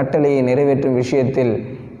அல்லாஹ்வின் கட்டளையை நிறைவேற்றும் விஷயத்தில்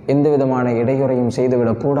எந்த விதமான இடையூறையும்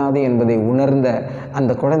செய்துவிடக்கூடாது என்பதை உணர்ந்த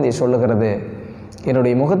அந்த குழந்தை சொல்லுகிறது,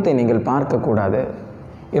 என்னுடைய முகத்தை நீங்கள் பார்க்கக்கூடாது,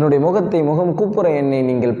 என்னுடைய முகத்தை முகம் கூப்புற என்னை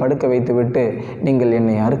நீங்கள் படுக்க வைத்துவிட்டு நீங்கள்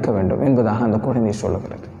என்னை அறுக்க வேண்டும் என்பதாக அந்த குழந்தை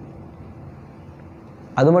சொல்லுகிறது.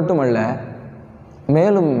 அது மட்டுமல்ல,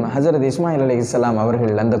 மேலும் ஹஜ்ரத் இஸ்மாயில் அலைஹிஸ்ஸலாம்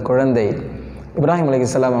அவர்கள் அந்த குழந்தை இப்ராஹிம்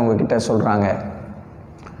அலைஹிஸ்ஸலாம் அவங்க கிட்ட சொல்கிறாங்க,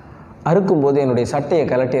 அறுக்கும்போது என்னுடைய சட்டையை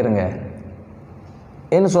கலட்டிடுங்க.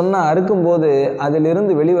 என்று சொன்னால், அறுக்கும்போது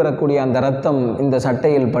அதிலிருந்து வெளிவரக்கூடிய அந்த இரத்தம் இந்த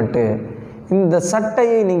சட்டையில் பட்டு இந்த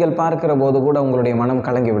சட்டையை நீங்கள் பார்க்கிற போது கூட உங்களுடைய மனம்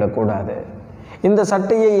கலங்கிவிடக்கூடாது. இந்த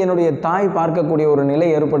சட்டையை என்னுடைய தாய் பார்க்கக்கூடிய ஒரு நிலை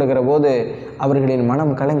ஏற்படுகிற போது அவர்களின்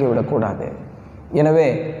மனம் கலங்கிவிடக்கூடாது. எனவே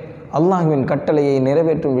அல்லாஹ்வின் கட்டளையை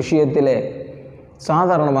நிறைவேற்றும் விஷயத்திலே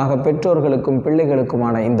சாதாரணமாக பெற்றோர்களுக்கும்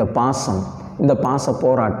பிள்ளைகளுக்குமான இந்த பாசம், இந்த பாச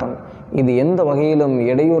போராட்டம், இது எந்த வகையிலும்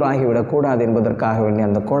இடையூறாகிவிடக்கூடாது என்பதற்காக வேண்டிய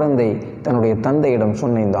அந்த குழந்தை தன்னுடைய தந்தையிடம்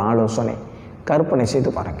சொன்ன இந்த ஆலோசனை கற்பனை செய்து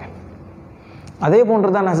பாருங்கள். அதே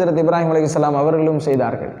போன்றுதான் ஹஸரத் இப்ராஹிம் அலைஹிஸ்ஸலாம் அவர்களும்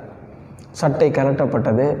செய்தார்கள். சட்டை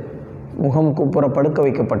கலட்டப்பட்டது, முகம் குப்புற படுக்க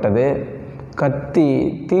வைக்கப்பட்டது, கத்தி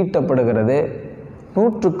தீட்டப்படுகிறது.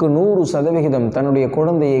 100க்கு 100% தன்னுடைய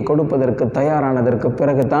குழந்தையை கொடுப்பதற்கு தயாரானதற்கு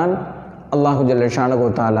பிறகுதான் அல்லாஹு ஜல்ல ஷானஹு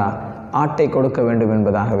தஆலா ஆட்டை கொடுக்க வேண்டும்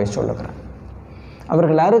என்பதாகவே சொல்லுகிறார்.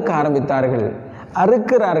 அவர்கள் அறுக்க ஆரம்பித்தார்கள்,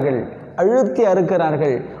 அறுக்கிறார்கள், அழுத்தி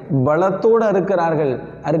அறுக்கிறார்கள், பலத்தோடு அறுக்கிறார்கள்.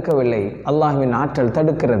 அறுக்கவில்லை, அல்லாஹ்வின் ஆற்றல்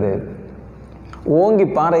தடுக்கிறது. ஓங்கி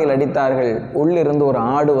பாறையில் அடித்தார்கள், உள்ளிருந்து ஒரு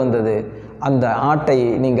ஆடு வந்தது. அந்த ஆட்டை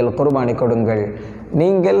நீங்கள் குர்பானி கொடுங்கள்,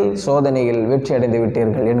 நீங்கள் சோதனையில் வெற்றி அடைந்து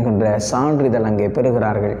விட்டீர்கள் என்கின்ற சான்றிதழ் அங்கே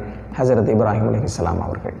பெறுகிறார்கள் ஹஸரத் இப்ராஹிம் அலைஹிஸ்ஸலாம்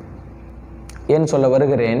அவர்கள். ஏன் சொல்ல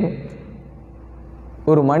வருகிறேன்,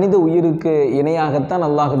 ஒரு மனித உயிருக்கு இணையாகத்தான்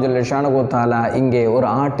அல்லாஹு ஜல்ல ஷானஹு தஆலா இங்கே ஒரு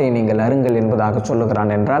ஆட்டை நீங்கள் அருங்கள் என்பதாக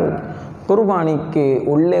சொல்லுகிறான் என்றால், குர்பானிக்கு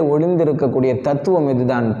உள்ளே ஒளிந்திருக்கக்கூடிய தத்துவம்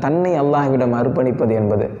இதுதான். தன்னை அல்லாஹ்விடம் அர்ப்பணிப்பது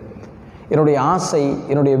என்பது. என்னுடைய ஆசை,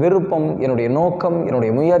 என்னுடைய விருப்பம், என்னுடைய நோக்கம்,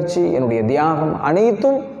 என்னுடைய முயற்சி, என்னுடைய தியாகம்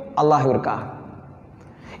அனைத்தும் அல்லாஹ்விற்காக.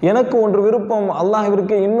 எனக்கு ஒன்று விருப்பம்,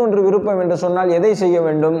 அல்லாஹ்விற்கு இன்னொன்று விருப்பம் என்று சொன்னால் எதை செய்ய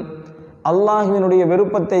வேண்டும்? அல்லாஹ்வினுடைய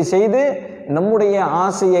விருப்பத்தை செய்து நம்முடைய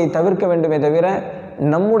ஆசையை தவிர்க்க வேண்டுமே தவிர,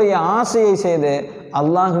 நம்முடைய ஆசையை செய்து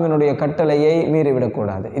அல்லாஹ்வினுடைய கட்டளையை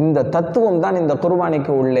மீறிவிடக்கூடாது. இந்த தத்துவம் தான் இந்த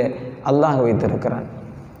குர்பானிக்கு உள்ளே அல்லாஹ் வைத்திருக்கிறான்.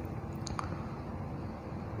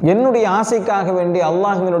 என்னுடைய ஆசைக்காக வேண்டி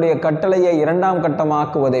அல்லாஹ்வினுடைய கட்டளையை இரண்டாம்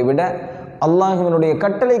கட்டமாக்குவதை விட, அல்லாஹ்வினுடைய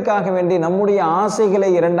கட்டளைக்காக வேண்டி நம்முடைய ஆசைகளை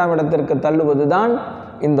இரண்டாம் இடத்திற்கு தள்ளுவது தான்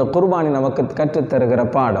இந்த குர்பானி நமக்கு கற்றுத்தருகிற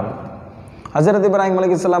பாடம். ஹஸரத் இப்ராஹிம்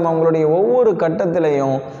அலைஹிஸ்ஸலாம் அவங்களுடைய ஒவ்வொரு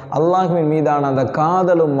கட்டத்திலையும் அல்லாஹ்வின் மீதான அந்த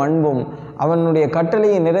காதலும் அன்பும், அவனுடைய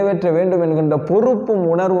கட்டளையை நிறைவேற்ற வேண்டும் என்கின்ற பொறுப்பும்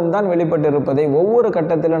உணர்வும் தான் வெளிப்பட்டிருப்பதை ஒவ்வொரு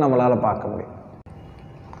கட்டத்திலும் நம்மளால் பார்க்க முடியும்.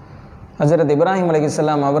 ஹஸரத் இப்ராஹிம்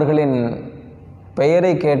அலைஹிஸ்ஸலாம் அவர்களின்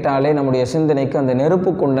பெயரை கேட்டாலே நம்முடைய சிந்தனைக்கு அந்த நெருப்பு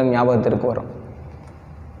குண்டன் ஞாபகத்திற்கு வரும்.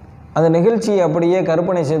 அந்த நிகழ்ச்சியை அப்படியே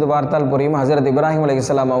கற்பனை செய்து பார்த்தால் புரியும் ஹஸரத் இப்ராஹிம்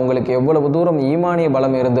அலைஹிஸ்ஸலாம் அவங்களுக்கு எவ்வளவு தூரம் ஈமானிய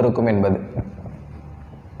பலம் இருந்திருக்கும் என்பது.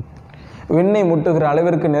 விண்ணை முட்டுகிற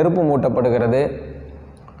அளவிற்கு நெருப்பு மூட்டப்படுகிறது,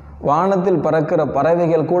 வானத்தில் பறக்கிற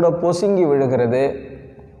பறவைகள் கூட பொசுங்கி விழுகிறது,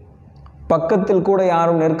 பக்கத்தில் கூட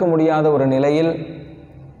யாரும் நிற்க முடியாத ஒரு நிலையில்,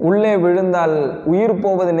 உள்ளே விழுந்தால் உயிர்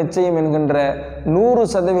போவது நிச்சயம் என்கின்ற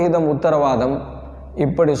 100% உத்தரவாதம்.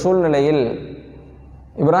 இப்படி சூழ்நிலையில்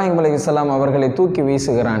இப்ராஹிம் அலைஹிஸ்ஸலாம் அவர்களை தூக்கி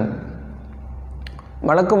வீசுகிறான்.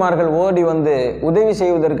 மலக்குமார்கள் ஓடி வந்து உதவி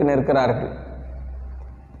செய்வதற்கு நிற்கிறார்கள்.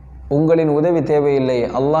 உங்களின் உதவி தேவையில்லை,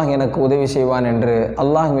 அல்லாஹ் எனக்கு உதவி செய்வான் என்று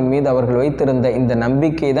அல்லாஹ்வின் மீது அவர்கள் வைத்திருந்த இந்த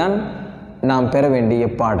நம்பிக்கை தான் நாம் பெற வேண்டிய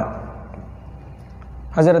பாடம்.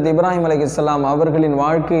 ஹஸரத் இப்ராஹிம் அலைஹிஸ்ஸலாம் அவர்களின்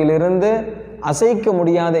வாழ்க்கையிலிருந்து அசைக்க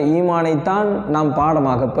முடியாத ஈமானைத்தான் நாம்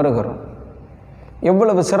பாடமாக பெறுகிறோம்.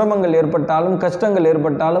 எவ்வளவு சிரமங்கள் ஏற்பட்டாலும், கஷ்டங்கள்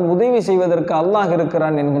ஏற்பட்டாலும் உதவி செய்வதற்கு அல்லாஹ்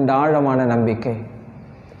இருக்கிறான் என்கின்ற ஆழமான நம்பிக்கை.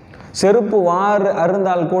 செருப்பு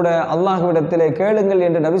அருந்தால் கூட அல்லாஹ்விடத்திலே கேளுங்கள்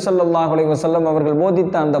என்று நபி ஸல்லல்லாஹு அலைஹி வஸல்லம் அவர்கள்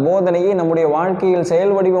போதித்த அந்த போதனையை நம்முடைய வாழ்க்கையில்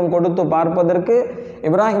செயல் வடிவம் கொடுத்து பார்ப்பதற்கு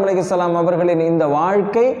இப்ராஹிம் அலைஹிஸ்ஸலாம் அவர்களின் இந்த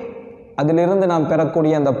வாழ்க்கை, அதிலிருந்து நாம்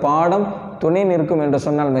பெறக்கூடிய அந்த பாடம் துணை நிற்கும் என்று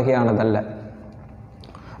சொன்னால் மிகையானதல்ல.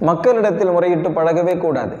 மக்களிடத்தில் முறையிட்டு பழகவே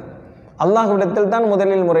கூடாது, அல்லாஹ்விடத்தில் தான்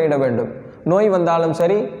முதலில் முறையிட வேண்டும். நோய் வந்தாலும்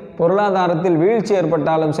சரி, பொருளாதாரத்தில் வீழ்ச்சி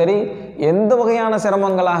ஏற்பட்டாலும் சரி, எந்த வகையான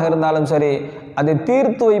சிரமங்களாக இருந்தாலும் சரி, அதை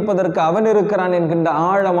தீர்த்து வைப்பதற்கு அவன் இருக்கிறான் என்கின்ற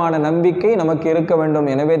ஆழமான நம்பிக்கை நமக்கு இருக்க வேண்டும்.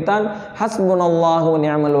 எனவே தான் ஹஸ்புனல்லாஹு வ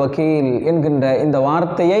நிஅமல் வக்கீல் என்கின்ற இந்த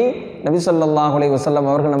வார்த்தையை நபி ஸல்லல்லாஹு அலைஹி வஸல்லம்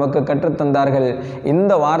அவர்கள் நமக்கு கற்றுத்தந்தார்கள்.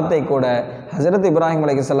 இந்த வார்த்தை கூட ஹஸரத் இப்ராஹிம்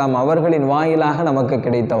அலைஹிஸ்ஸலாம் அவர்களின் வாயிலாக நமக்கு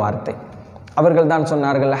கிடைத்த வார்த்தை. அவர்கள் தான்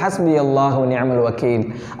சொன்னார்கள், ஹஸ்பி அல்லாஹு வ நிஅமல் வக்கீல்,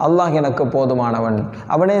 அல்லாஹ் எனக்கு போதுமானவன்,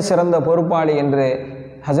 அவனே சிறந்த பொறுப்பாளி என்று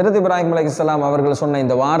ஹஸரத் இப்ராஹிம் அலைஹிஸ்ஸலாம் அவர்கள் சொன்ன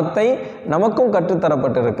இந்த வார்த்தை நமக்கும்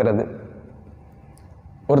கற்றுத்தரப்பட்டிருக்கிறது.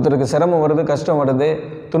 ஒருத்தருக்கு சிரமம் வருது, கஷ்டம் வருது,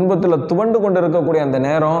 துன்பத்தில் துவண்டு கொண்டு இருக்கக்கூடிய அந்த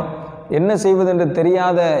நேரம், என்ன செய்வதென்று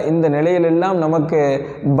தெரியாத இந்த நிலையிலெல்லாம் நமக்கு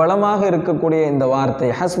பலமாக இருக்கக்கூடிய இந்த வார்த்தை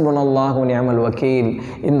ஹஸ்புனல்லாஹு வ நிஅமல் வக்கீல்,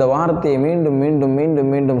 இந்த வார்த்தையை மீண்டும் மீண்டும் மீண்டும்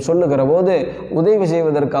மீண்டும் சொல்லுகிற போது உதவி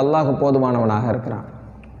செய்வதற்கு அல்லாஹ் போதுமானவனாக இருக்கிறான்.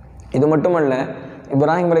 இது மட்டுமல்ல,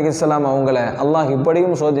 இப்ராஹிம் அலைஹிஸ்ஸலாம் அவங்கள அல்லாஹ்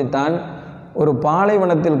இப்படியும் சோதித்தான். ஒரு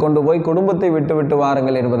பாலைவனத்தில் கொண்டு போய் குடும்பத்தை விட்டு விட்டு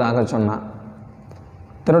வாருங்கள் என்பதாக சொன்னான்.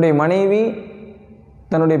 தன்னுடைய மனைவி,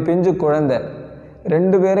 தன்னுடைய பிஞ்சு குழந்தை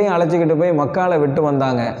 2 பேரையும் அழைச்சிக்கிட்டு போய் மக்காவை விட்டு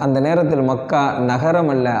வந்தாங்க. அந்த நேரத்தில் மக்கா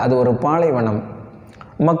நகரம் அல்ல, அது ஒரு பாலைவனம்,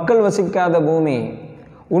 மக்கள் வசிக்காத பூமி,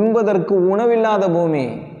 உண்பதற்கு உணவில்லாத பூமி.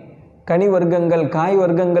 கனி வர்க்கங்கள் காய்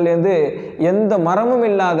வர்க்கங்கள் என்று எந்த மரமும்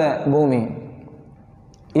இல்லாத பூமி.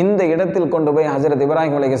 இந்த இடத்தில் கொண்டு போய் ஹஜரத்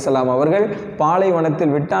இப்ராஹிம் அலைஹிஸ்ஸலாம் அவர்கள்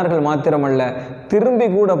பாலைவனத்தில் விட்டார்கள் மாத்திரமல்ல, திரும்பி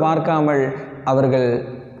கூட பார்க்காமல் அவர்கள்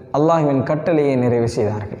அல்லாஹ்வின் கட்டளையை நிறைவு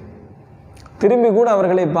செய்தார்கள். திரும்பி கூட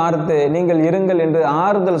அவர்களை பார்த்து நீங்கள் இருங்கள் என்று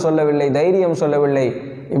ஆறுதல் சொல்லவில்லை, தைரியம் சொல்லவில்லை.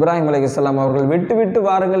 இப்ராஹிம் அலைஹிஸ்ஸலாம் அவர்கள் விட்டு விட்டு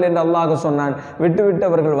வாருங்கள் என்று அல்லாஹ் சொன்னான். விட்டு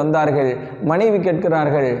அவர்கள் வந்தார்கள். மனைவி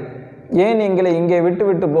கேட்கிறார்கள், ஏன் எங்களை இங்கே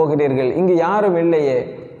விட்டு போகிறீர்கள்? இங்கு யாரும் இல்லையே,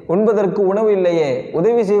 உண்பதற்கு உணவு இல்லையே,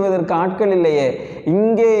 உதவி செய்வதற்கு ஆட்கள் இல்லையே,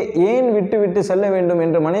 இங்கே ஏன் விட்டு செல்ல வேண்டும்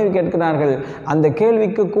என்று மனைவி கேட்கிறார்கள். அந்த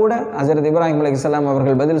கேள்விக்கு கூட ஹஜரத் இப்ராஹிம் அலைஹிஸ்ஸலாம்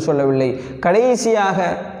அவர்கள் பதில் சொல்லவில்லை. கடைசியாக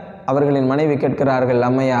அவர்களின் மனைவி கேட்கிறார்கள்,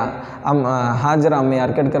 ஹாஜரா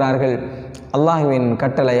அம்மையார் கேட்கிறார்கள், அல்லாஹ்வின்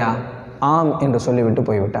கட்டளையா? ஆம் என்று சொல்லிவிட்டு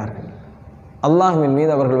போய்விட்டார்கள். அல்லாஹ்வின்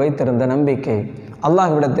மீது அவர்கள் வைத்திருந்த நம்பிக்கை,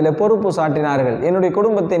 அல்லாஹ்விடத்தில் பொறுப்பு சாட்டினார்கள். என்னுடைய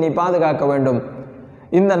குடும்பத்தை நீ பாதுகாக்க வேண்டும்,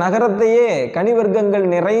 இந்த நகரத்தையே கனிவர்க்கங்கள்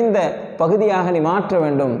நிறைந்த பகுதியாக நீ மாற்ற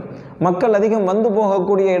வேண்டும், மக்கள் அதிகம் வந்து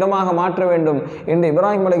போகக்கூடிய இடமாக மாற்ற வேண்டும் என்று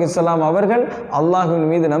இப்ராஹிம் அலைஹிஸ்ஸலாம் அவர்கள் அல்லாஹ்வின்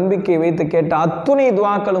மீது நம்பிக்கை வைத்து கேட்ட அத்துணை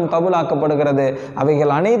துஆக்களும் கபூலாக்கப்படுகிறது.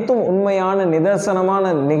 அவைகள் அனைத்தும் உண்மையான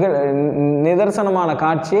நிதர்சனமான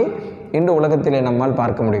காட்சியை இன்று உலகத்திலே நம்மால்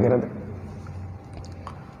பார்க்க முடிகிறது.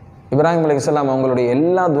 இப்ராஹிம் அலைஹிஸ்ஸலாம் அவங்களுடைய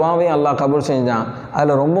எல்லா துஆவையும் அல்லாஹ் கபூல் செஞ்சான்.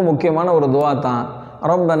 அதில் ரொம்ப முக்கியமான ஒரு துஆ தான்,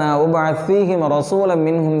 ரப்பனா உபஅத் ஃபீஹிம் ரசூலன்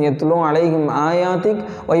மின்ஹும் யத்லூ அலைஹிம் ஆயாத்திக்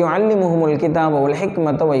வ யுஅல்லிமுஹுமுல் கிதாப வல்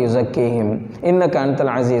ஹிக்மத வ யுஸக்கீஹிம் இன்னக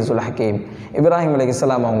அன்தல் அஸீஸுல் ஹக்கீம். இப்ராஹிம்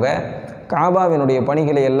அலைஹிஸ்ஸலாம் அவங்க காபாவினுடைய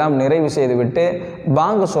பணிகளை எல்லாம் நிறைவு செய்துவிட்டு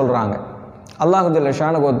பாங்கு சொல்கிறாங்க. அல்லாஹ் ஜல்ல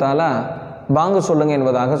ஷானஹு வ தஆலா பாங்கு சொல்லுங்க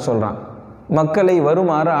என்பதாக சொல்கிறான். மக்களை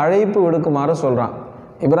வருமாறு அழைப்பு விடுக்குமாறு சொல்கிறான்.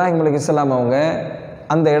 இப்ராஹிம் அலைஹிஸ்ஸலாம் அவங்க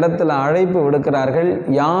அந்த இடத்துல அழைப்பு விடுக்கிறார்கள்.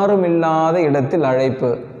 யாரும் இல்லாத இடத்தில்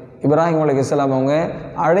அழைப்பு. இப்ராஹிம் அலைஹிஸ்ஸலாம் அவங்க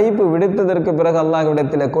அழைப்பு விடுத்ததற்கு பிறகு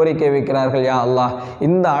அல்லாஹ்விடத்தில் கோரிக்கை வைக்கிறார்கள், யா அல்லாஹ்,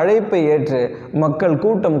 இந்த அழைப்பை ஏற்று மக்கள்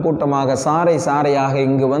கூட்டமாக சாரையாக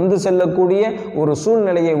இங்கு வந்து செல்லக்கூடிய ஒரு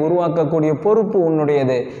சூழ்நிலையை உருவாக்கக்கூடிய பொறுப்பு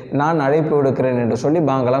உன்னுடையது, நான் அழைப்பு விடுக்கிறேன் என்று சொல்லி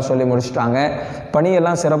பாங்கெல்லாம் சொல்லி முடிச்சுட்டாங்க.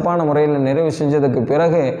 பணியெல்லாம் சிறப்பான முறையில் நிறைவு செஞ்சதுக்கு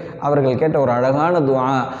பிறகு அவர்கள் கேட்ட ஒரு அழகான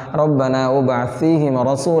துஆ, ரப்பனா உபஅத் ஃபீஹிம்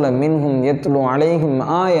ரசூலன் மின்ஹும் யத்லூ அலைஹிம்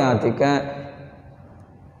ஆயாத்திக.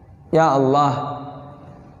 யா அல்லாஹ்,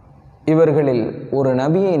 இவர்களில் ஒரு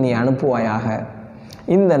நபியை நீ அனுப்புவாயாக.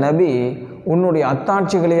 இந்த நபி உன்னுடைய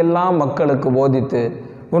அத்தாட்சிகளை எல்லாம் மக்களுக்கு போதித்து,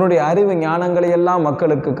 உன்னுடைய அறிவு ஞானங்களை எல்லாம்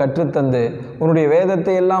மக்களுக்கு கற்றுத்தந்து, உன்னுடைய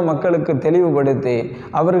வேதத்தை எல்லாம் மக்களுக்கு தெளிவுபடுத்தி,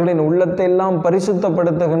 அவர்களின் உள்ளத்தை எல்லாம்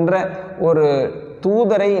பரிசுத்தப்படுத்துகின்ற ஒரு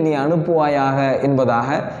தூதரை நீ அனுப்புவாயாக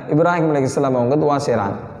என்பதாக இப்ராஹிம் அலைஹிஸ்ஸலாம் அவங்க துஆ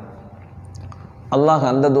செய்கிறாங்க. அல்லாஹ்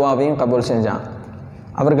அந்த துஆவையும் கபூல் செஞ்சான்.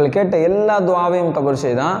 அவர்கள் கேட்ட எல்லா துஆவையும் கபூல்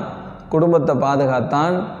செய்தான். குடும்பத்தை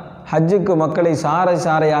பாதுகாத்தான். ஹஜ்ஜுக்கு மக்களை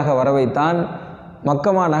சாரையாக வர வைத்தான்.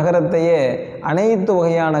 மக்கமா நகரத்தையே அனைத்து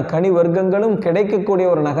வகையான கனி வர்க்கங்களும் கிடைக்கக்கூடிய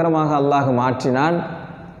ஒரு நகரமாக அல்லாஹ் மாற்றினான்.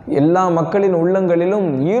 எல்லா மக்களின் உள்ளங்களிலும்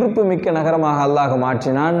ஈர்ப்பு மிக்க நகரமாக அல்லாஹ்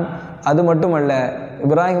மாற்றினான். அது மட்டுமல்ல,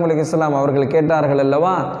 இப்ராஹிம் அலைஹிஸ்ஸலாம் அவர்கள் கேட்டார்கள்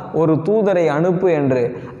அல்லவா, ஒரு தூதரை அனுப்பு என்று.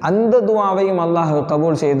 அந்த துஆவையும் அல்லாஹ்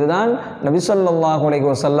கபூல் செய்துதான் நபி ஸல்லல்லாஹு அலைஹி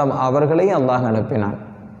வஸல்லம் அவர்களை அல்லாஹ் அனுப்பினான்.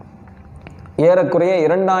 ஏறக்குறைய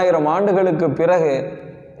 2000 ஆண்டுகளுக்கு பிறகு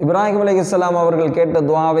இப்ராஹிம் அலைஹிஸ்ஸலாம் அவர்கள் கேட்ட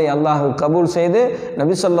துஆவை அல்லாஹ் கபூல் செய்து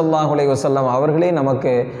நபி ஸல்லல்லாஹு அலைஹி வஸல்லம் அவர்களே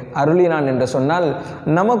நமக்கு அருளினான் என்று சொன்னால்,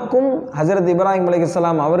 நமக்கும் ஹஜரத் இப்ராஹிம்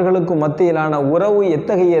அலைஹிஸ்ஸலாம் அவர்களுக்கும் மத்தியிலான உறவு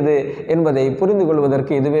எத்தகையது என்பதை புரிந்து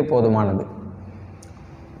கொள்வதற்கு இதுவே போதுமானது.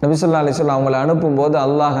 நபி ஸல்லல்லாஹு அலைஹி வஸல்லம் அவங்களை அனுப்பும்போது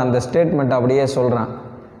அல்லாஹ் அந்த ஸ்டேட்மெண்ட் அப்படியே சொல்கிறான்.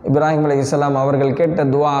 இப்ராஹிம் அலைஹிஸ்ஸலாம் அவர்கள் கேட்ட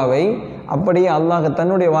துஆவை அப்படியே அல்லாஹ்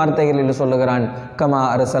தன்னுடைய வார்த்தைகளில் சொல்லுகிறான். கமா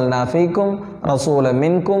அர்சல்னா ஃபீக்கும் ரசூலன்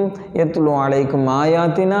மின்கும் யத்லூ அலைக்கும்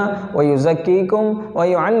ஆயாத்தினா வ யுஸக்கீக்கும் வ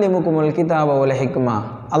யுஅல்லிமுகுமுல் கிதாப வல் ஹிக்மா.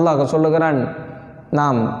 அல்லாஹ் சொல்லுகிறான்,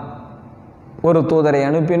 நாம் ஒரு தூதரை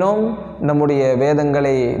அனுப்பினோம், நம்முடைய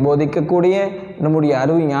வேதங்களை போதிக்கக்கூடிய, நம்முடைய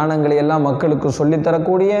அறிவு ஞானங்களை எல்லாம் மக்களுக்கு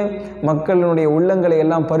சொல்லித்தரக்கூடிய, மக்களுடைய உள்ளங்களை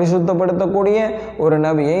எல்லாம் பரிசுத்தப்படுத்தக்கூடிய ஒரு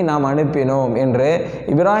நபியை நாம் அனுப்பினோம் என்று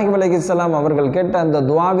இப்ராஹிம் அலைஹிஸ்ஸலாம் அவர்கள் கேட்ட அந்த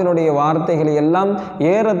துஆவினுடைய வார்த்தைகளை எல்லாம்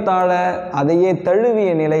ஏறத்தாழ அதையே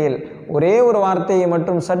தழுவிய நிலையில் ஒரே ஒரு வார்த்தையை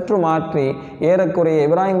மட்டும் சற்று மாற்றி ஏறக்குறைய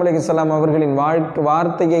இப்ராஹிம் அலைஹிஸ்ஸலாம் அவர்களின்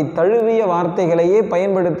வார்த்தையை தழுவிய வார்த்தைகளையே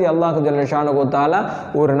பயன்படுத்தி அல்லாஹ் ஜல்ல ஷானஹு வ தஆலா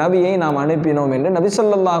ஒரு நபியை நாம் அனுப்பினோம் என்று நபி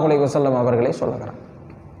ஸல்லல்லாஹு அலைஹி வஸல்லம் அவர்களே சொல்லுகிறார்.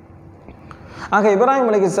 ஆக இப்ராஹிம்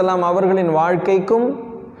அலைஹிஸ்ஸலாம் அவர்களின் வாழ்க்கைக்கும்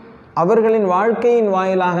அவர்களின் வாழ்க்கையின்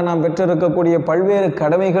வாயிலாக நாம் பெற்றிருக்கக்கூடிய பல்வேறு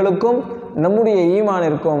கடமைகளுக்கும் நம்முடைய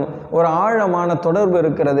ஈமானிற்கும் ஒரு ஆழமான தொடர்பு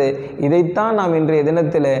இருக்கிறது. இதைத்தான் நாம் இன்றைய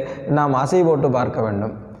தினத்தில் நாம் அசை போட்டு பார்க்க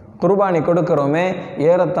வேண்டும். குர்பானி கொடுக்கிறோமே,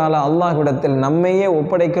 ஏறத்தாழ அல்லாஹ்விடத்தில் நம்மையே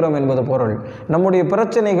ஒப்படைக்கிறோம் என்பது பொருள். நம்முடைய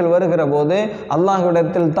பிரச்சனைகள் வருகிற போது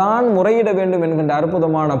அல்லாஹ்விடத்தில் தான் முறையிட வேண்டும் என்கின்ற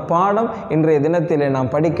அற்புதமான பாடம் இன்றைய தினத்திலே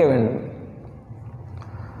நாம் படிக்க வேண்டும்.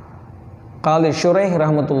 காதி ஷுரைஹ்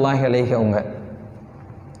ரஹ்மத்துல்லாஹி அலைஹி அவங்க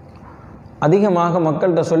அதிகமாக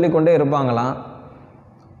மக்கள்கிட்ட சொல்லிக்கொண்டே இருப்பாங்களாம்,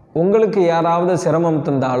 உங்களுக்கு யாராவது சிரமம்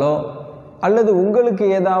தந்தாலோ அல்லது உங்களுக்கு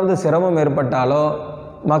ஏதாவது சிரமம் ஏற்பட்டாலோ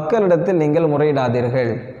மக்களிடத்தில் நீங்கள்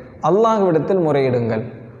முறையிடாதீர்கள், அல்லாஹ்விடத்தில் முறையிடுங்கள்,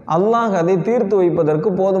 அல்லாஹ் அதை தீர்த்து வைப்பதற்கு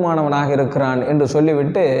போதுமானவனாக இருக்கிறான் என்று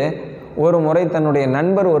சொல்லிவிட்டு ஒரு முறை தன்னுடைய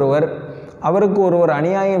நண்பர் ஒருவர் அவருக்கு ஒருவர்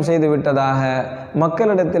அநியாயம் செய்து விட்டதாக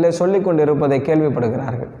மக்களிடத்திலே சொல்லி கொண்டிருப்பதை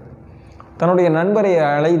கேள்விப்படுகிறார்கள். தன்னுடைய நண்பரை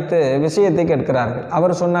அழைத்து விஷயத்தை கேட்கிறார்கள்.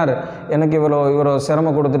 அவர் சொன்னார், எனக்கு இவரோ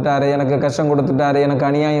சிரமம் கொடுத்துட்டாரு, எனக்கு கஷ்டம் கொடுத்துட்டாரு, எனக்கு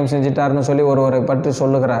அநியாயம் செஞ்சிட்டாருன்னு சொல்லி ஒருவரை பற்றி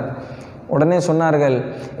சொல்லுகிறார். உடனே சொன்னார்கள்,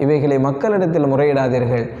 இவைகளை மக்களிடத்தில்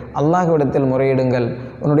முறையிடாதீர்கள், அல்லாஹ்விடத்தில் முறையிடுங்கள்,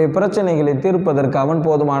 உன்னுடைய பிரச்சனைகளை தீர்ப்பதற்கு அவன்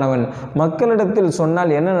போதுமானவன். மக்களிடத்தில்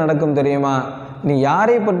சொன்னால் என்ன நடக்கும் தெரியுமா? நீ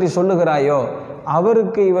யாரை பற்றி சொல்லுகிறாயோ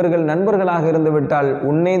அவருக்கு இவர்கள் நண்பர்களாக இருந்து விட்டால்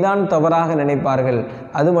உன்னை தான் தவறாக நினைப்பார்கள்.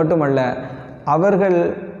 அது மட்டுமல்ல, அவர்கள்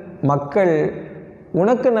மக்கள்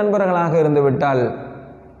உனக்கு நண்பர்களாக இருந்து விட்டால்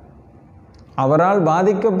அவரால்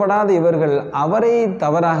பாதிக்கப்படாத இவர்கள் அவரை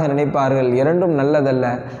தவறாக நினைப்பார்கள். இரண்டும் நல்லதல்ல,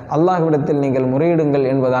 அல்லாஹ்விடத்தில் நீங்கள் முறையிடுங்கள்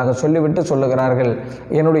என்பதாக சொல்லிவிட்டு சொல்லுகிறார்கள்,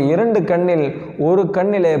 என்னுடைய 2 கண்ணில் ஒரு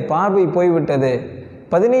கண்ணிலே பார்வை போய்விட்டது,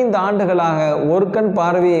 15 ஆண்டுகளாக ஒரு கண்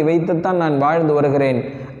பார்வையை வைத்துத்தான் நான் வாழ்ந்து வருகிறேன்.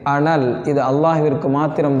 ஆனால் இது அல்லாஹ்விற்கு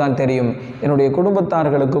மாத்திரம்தான் தெரியும், என்னுடைய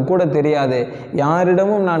குடும்பத்தார்களுக்கு கூட தெரியாது,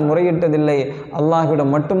 யாரிடமும் நான் முறையிட்டதில்லை,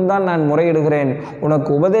 அல்லாஹ்விடம் மட்டும்தான் நான் முறையிடுகிறேன்.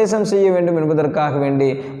 உனக்கு உபதேசம் செய்ய வேண்டும் என்பதற்காக வேண்டி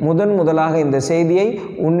முதலாக இந்த செய்தியை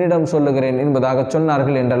உன்னிடம் சொல்லுகிறேன் என்பதாக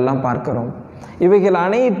சொன்னார்கள் என்றெல்லாம் பார்க்கிறோம். இவைகள்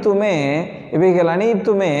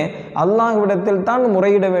அனைத்துமே அல்லாஹ்விடத்தில் தான்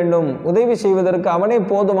முறையிட வேண்டும், உதவி செய்வதற்கு அவனே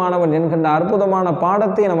போதுமானவன் என்கின்ற அற்புதமான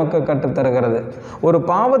பாடத்தை நமக்கு கற்றுத்தருகிறது. ஒரு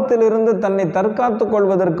பாவத்திலிருந்து தன்னை தற்காத்து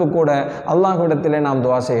கொள்வதற்கு கூட அல்லாஹ்விடத்திலே நாம்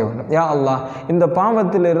துவா செய்ய வேண்டும். யா அல்லாஹ், இந்த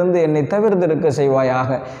பாவத்திலிருந்து என்னை தவிர்த்திருக்க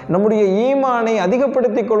செய்வாயாக. நம்முடைய ஈமானை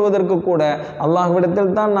அதிகப்படுத்திக் கொள்வதற்கு கூட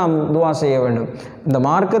அல்லாஹ்விடத்தில் தான் நாம் துவா செய்ய வேண்டும். இந்த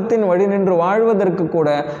மார்க்கத்தின் வழி நின்று வாழ்வதற்கு கூட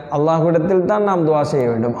அல்லாஹ்விடத்தில் தான் நாம் துவா செய்ய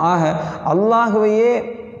வேண்டும். ஆக அல்லாஹ்வையே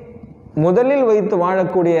முதலில் வைத்து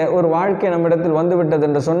வாழக்கூடிய ஒரு வாழ்க்கை நம்மிடத்தில் வந்துவிட்டது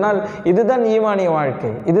என்று சொன்னால் இதுதான் ஈமானிய வாழ்க்கை,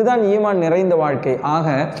 இதுதான் ஈமான் நிறைந்த வாழ்க்கை. ஆக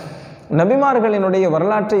நபிமார்களினுடைய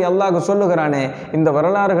வரலாற்றை அல்லாஹ் சொல்லுகிறானே, இந்த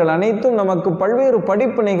வரலாறுகள் அனைத்தும் நமக்கு பல்வேறு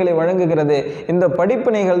படிப்பினைகளை வழங்குகிறது. இந்த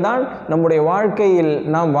படிப்பினைகள் தான் நம்முடைய வாழ்க்கையில்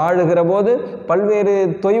நாம் வாழுகிற போது பல்வேறு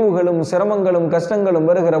தொய்வுகளும் சிரமங்களும் கஷ்டங்களும்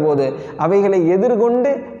வருகிற போது அவைகளை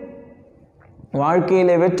எதிர்கொண்டு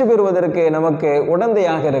வாழ்க்கையிலே வெற்றி பெறுவதற்கு நமக்கு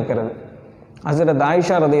உடந்தையாக இருக்கிறது. ஹஸரத்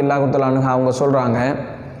ஆயிஷா ரலியல்லாஹு தஆலா அன்ஹா அவங்க சொல்கிறாங்க,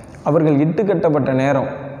 அவர்கள் இட்டுக்கட்டப்பட்ட நேரம்,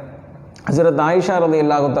 ஹஸரத் ஆயிஷா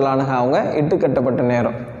ரலியல்லாஹு தஆலா அன்ஹா அவங்க இட்டுக்கட்டப்பட்ட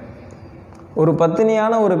நேரம், ஒரு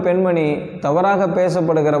பத்தினியான ஒரு பெண்மணி தவறாக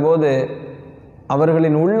பேசப்படுகிற போது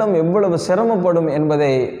அவர்களின் உள்ளம் எவ்வளவு சிரமப்படும்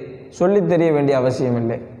என்பதை சொல்லித் தெரிய வேண்டிய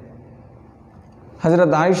அவசியமில்லை.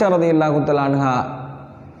 ஹஸரத் ஆயிஷா ரலியல்லாஹு தஆலா அன்ஹா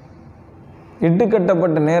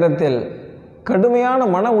இட்டுக்கட்டப்பட்ட நேரத்தில் கடுமையான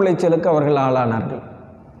மன உளைச்சலுக்கு அவர்கள் ஆளானார்கள்.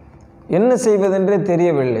 என்ன செய்வதென்றே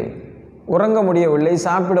தெரியவில்லை, உறங்க முடியவில்லை,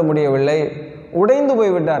 சாப்பிட முடியவில்லை, உடைந்து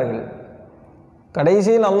போய்விட்டார்கள்.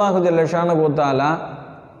 கடைசியில் அல்லாஹு ஜல்ல ஷானஹு தஆலா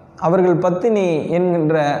அவர்கள் பத்தினி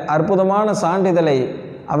என்கின்ற அற்புதமான சான்றிதழை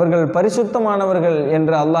அவர்கள் பரிசுத்தமானவர்கள்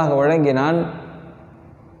என்று அல்லாஹ் வழங்கினான்.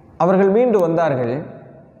 அவர்கள் மீண்டு வந்தார்கள்.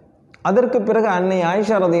 அதற்கு பிறகு அன்னை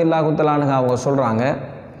ஆயிஷா ரலியல்லாஹு தஆலா அன்ஹா அவங்க சொல்கிறாங்க,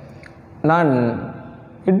 நான்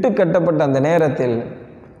இட்டு கட்டப்பட்ட அந்த நேரத்தில்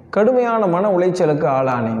கடுமையான மன உளைச்சலுக்கு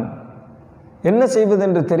ஆளானேன். என்ன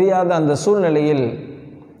செய்வதென்று தெரியாத அந்த சூழ்நிலையில்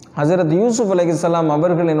ஹஸரத் யூசுப் அலைஹிஸ்ஸலாம்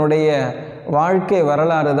அவர்களினுடைய வாழ்க்கை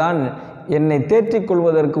வரலாறு தான் என்னை தேற்றிக்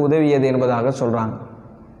கொள்வதற்கு உதவியது என்பதாக சொல்கிறாங்க.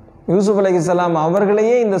 யூசுப் அலைஹிஸ்ஸலாம்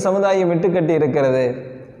அவர்களையே இந்த சமுதாயம் இட்டுக்கட்டி இருக்கிறது,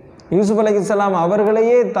 யூசுப் அலைஹிஸ்ஸலாம்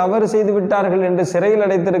அவர்களையே தவறு செய்து விட்டார்கள் என்று சிறையில்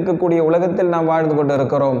அடைத்திருக்கக்கூடிய உலகத்தில் நாம் வாழ்ந்து கொண்டு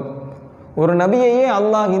இருக்கிறோம். ஒரு நபியையே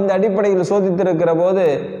அல்லாஹ் இந்த அடிப்படையில் சோதித்திருக்கிற போது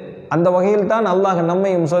அந்த வகையில் தான் அல்லாஹ்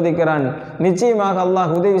நம்மையும் சோதிக்கிறான், நிச்சயமாக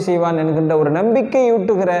அல்லாஹ் உதவி செய்வான் என்கின்ற ஒரு நம்பிக்கை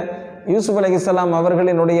ஊட்டுகிற யூசுப் அலைஹிஸ்ஸலாம்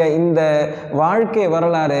அவர்களினுடைய இந்த வாழ்க்கை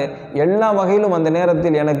வரலாறு எல்லா வகையிலும் அந்த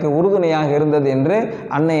நேரத்தில் எனக்கு உறுதுணையாக இருந்தது என்று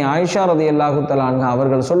அன்னை ஆயிஷா ரலியல்லாஹு தஆலா அன்ஹா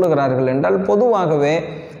அவர்கள் சொல்லுகிறார்கள். என்றால் பொதுவாகவே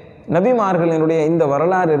நபிமார்களினுடைய இந்த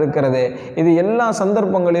வரலாறு இருக்கிறது, இது எல்லா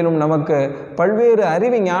சந்தர்ப்பங்களிலும் நமக்கு பல்வேறு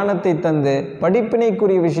அறிவு ஞானத்தை தந்து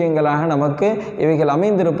படிப்பினைக்குரிய விஷயங்களாக நமக்கு இவைகள்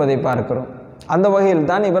அமைந்திருப்பதை பார்க்கிறோம். அந்த வகையில்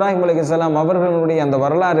தான் இப்ராஹிம் அலைஹிஸ்ஸலாம் அவர்களுடைய அந்த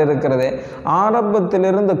வரலாறு இருக்கிறது.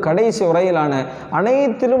 ஆரம்பத்திலிருந்து கடைசி வரையிலான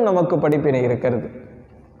அனைத்திலும் நமக்கு படிப்பினை இருக்கிறது.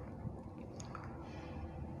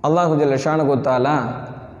 அல்லாஹு ஜல்ல ஷானஹு தஆலா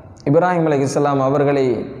இப்ராஹிம் அலைஹிஸ்ஸலாம் அவர்களை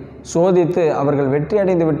சோதித்து அவர்கள் வெற்றி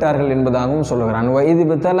அடைந்து விட்டார்கள் என்பதாகவும் சொல்லுகிறான். வைதி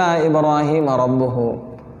பித்தலா இப்ராஹிம் ரப்புஹு,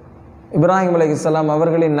 இப்ராஹிம் அலைஹிஸ்ஸலாம்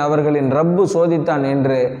அவர்களின் ரப்பு சோதித்தான்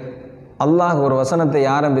என்று அல்லாஹ் ஒரு வசனத்தை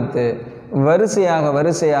ஆரம்பித்து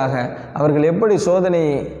வரிசையாக அவர்கள் எப்படி சோதனை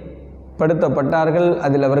படுத்தப்பட்டார்கள்,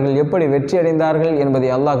 அதில் அவர்கள் எப்படி வெற்றி அடைந்தார்கள் என்பதை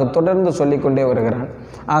அல்லாஹ் தொடர்ந்து சொல்லிக்கொண்டே வருகிறான்.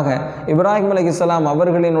 ஆக இப்ராஹிம் அலைஹிஸ்ஸலாம்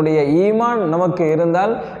அவர்களினுடைய ஈமான் நமக்கு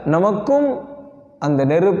இருந்தால் நமக்கும் அந்த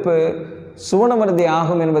நெருப்பு சுவனமர்த்தி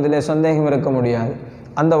ஆகும் என்பதிலே சந்தேகம் இருக்க முடியாது.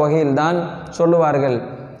 அந்த வகையில் தான் சொல்லுவார்கள்,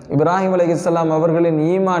 இப்ராஹிம் அலைஹிஸ்ஸலாம் அவர்களின்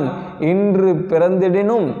ஈமான் இன்று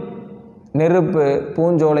பிறந்திடினும் நெருப்பு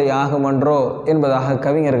பூஞ்சோலை ஆகுமன்றோ என்பதாக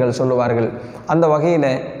கவிஞர்கள் சொல்லுவார்கள். அந்த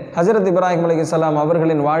வகையில் ஹஜரத் இப்ராஹிம் அலைஹிஸ்ஸலாம்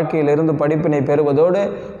அவர்களின் வாழ்க்கையிலிருந்து படிப்பினை பெறுவதோடு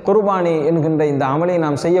குர்பானி என்கின்ற இந்த அமலை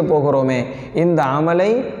நாம் செய்ய போகிறோமே, இந்த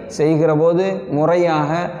அமலை செய்கிற போது முறையாக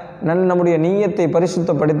நம்முடைய நீயத்தை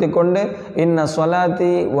பரிசுத்தப்படுத்தி கொண்டு இன்ன சொலாத்தி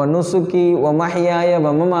வ நுசுக்கி வ மஹ்யாய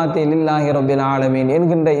வ மமாத்தி லில்லாஹி ரப்பில் ஆலமீன்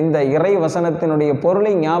என்கின்ற இந்த இறை வசனத்தினுடைய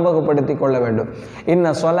பொருளை ஞாபகப்படுத்தி கொள்ள வேண்டும்.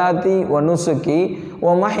 இன்ன சொலாத்தி வ நுசுக்கி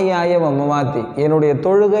வ மஹ்யாய வ மமாத்தி, என்னுடைய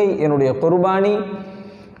தொழுகை, என்னுடைய குர்பானி,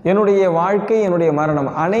 என்னுடைய வாழ்க்கை, என்னுடைய மரணம்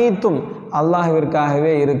அனைத்தும்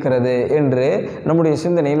அல்லாஹ்விற்காகவே இருக்கிறது என்று நம்முடைய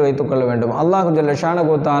சிந்தனையில் வைத்துக்கொள்ள வேண்டும். அல்லாஹ் ஜல்ல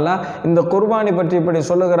ஷானஹு தஆலா இந்த குர்பானி பற்றி இப்படி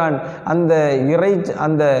சொல்லுகிறான், அந்த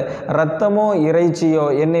இரத்தமோ இறைச்சியோ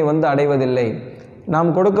என்னை வந்து அடைவதில்லை.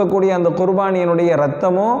 நாம் கொடுக்கக்கூடிய அந்த குர்பானியினுடைய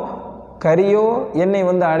இரத்தமோ கரியோ என்னை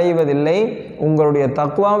வந்து அடைவதில்லை, உங்களுடைய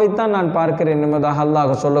தக்வாவைத்தான் நான் பார்க்கிறேன் என்பதாக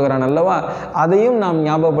அல்லாஹ் சொல்லுகிறான் அல்லவா. அதையும் நாம்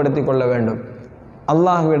ஞாபகப்படுத்தி கொள்ள வேண்டும்.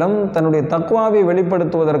 அல்லாஹ்விடம் தன்னுடைய தக்வாவை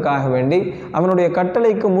வெளிப்படுத்துவதற்காக வேண்டி அவனுடைய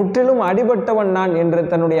கட்டளைக்கு முற்றிலும் அடிபட்டவன் நான் என்று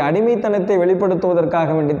தன்னுடைய அடிமைத்தனத்தை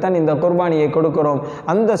வெளிப்படுத்துவதற்காக வேண்டித்தான் இந்த குர்பானியை கொடுக்கிறோம்.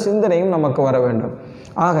 அந்த சிந்தனையும் நமக்கு வர வேண்டும்.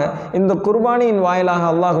 ஆக இந்த குர்பானியின் வாயிலாக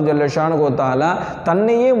அல்லாஹ் ஜல்ல ஷானஹு தஆலா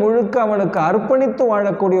தன்னையே முழுக்க அவனுக்கு அர்ப்பணித்து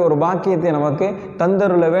வாழக்கூடிய ஒரு பாக்கியத்தை நமக்கு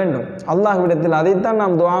தந்தருள வேண்டும். அல்லாஹ்விடத்தில் அதைத்தான்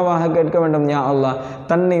நாம் துஆவாக கேட்க வேண்டும். யா அல்லாஹ்,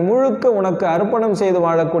 தன்னை முழுக்க உனக்கு அர்ப்பணம் செய்து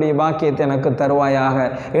வாழக்கூடிய பாக்கியத்தை எனக்கு தருவாயாக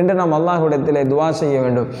என்று நாம் அல்லாஹ்விடத்திலே துஆ செய்ய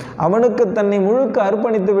வேண்டும். அவனுக்கு தன்னை முழுக்க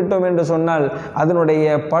அர்ப்பணித்து விட்டோம் என்று சொன்னால்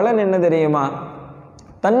அதனுடைய பலன் என்ன தெரியுமா?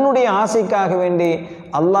 தன்னுடைய ஆசைக்காக வேண்டி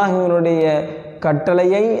அல்லாஹ்வினுடைய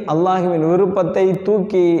கட்டளையை, அல்லாஹ்வின் விருப்பத்தை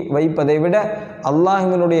தூக்கி வைப்பதை விட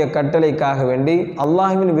அல்லாஹ்வினுடைய கட்டளைக்காக வேண்டி,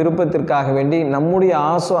 அல்லாஹ்வின் விருப்பத்திற்காக வேண்டி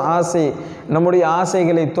நம்முடைய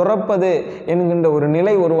ஆசைகளை துறப்பது என்கின்ற ஒரு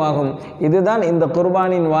நிலை உருவாகும். இதுதான் இந்த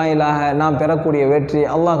குர்பானின் வாயிலாக நாம் பெறக்கூடிய வெற்றி.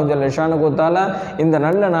 அல்லாஹ் ஜல்ல ஷானஹு தஆலா இந்த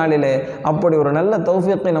நல்ல நாளிலே அப்படி ஒரு நல்ல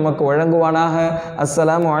தௌஃபீக்கை நமக்கு வழங்குவானாக.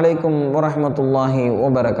 அஸ்ஸலாமு அலைக்கும் வரஹ்மத்துல்லாஹி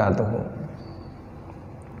வபரகாத்துஹு.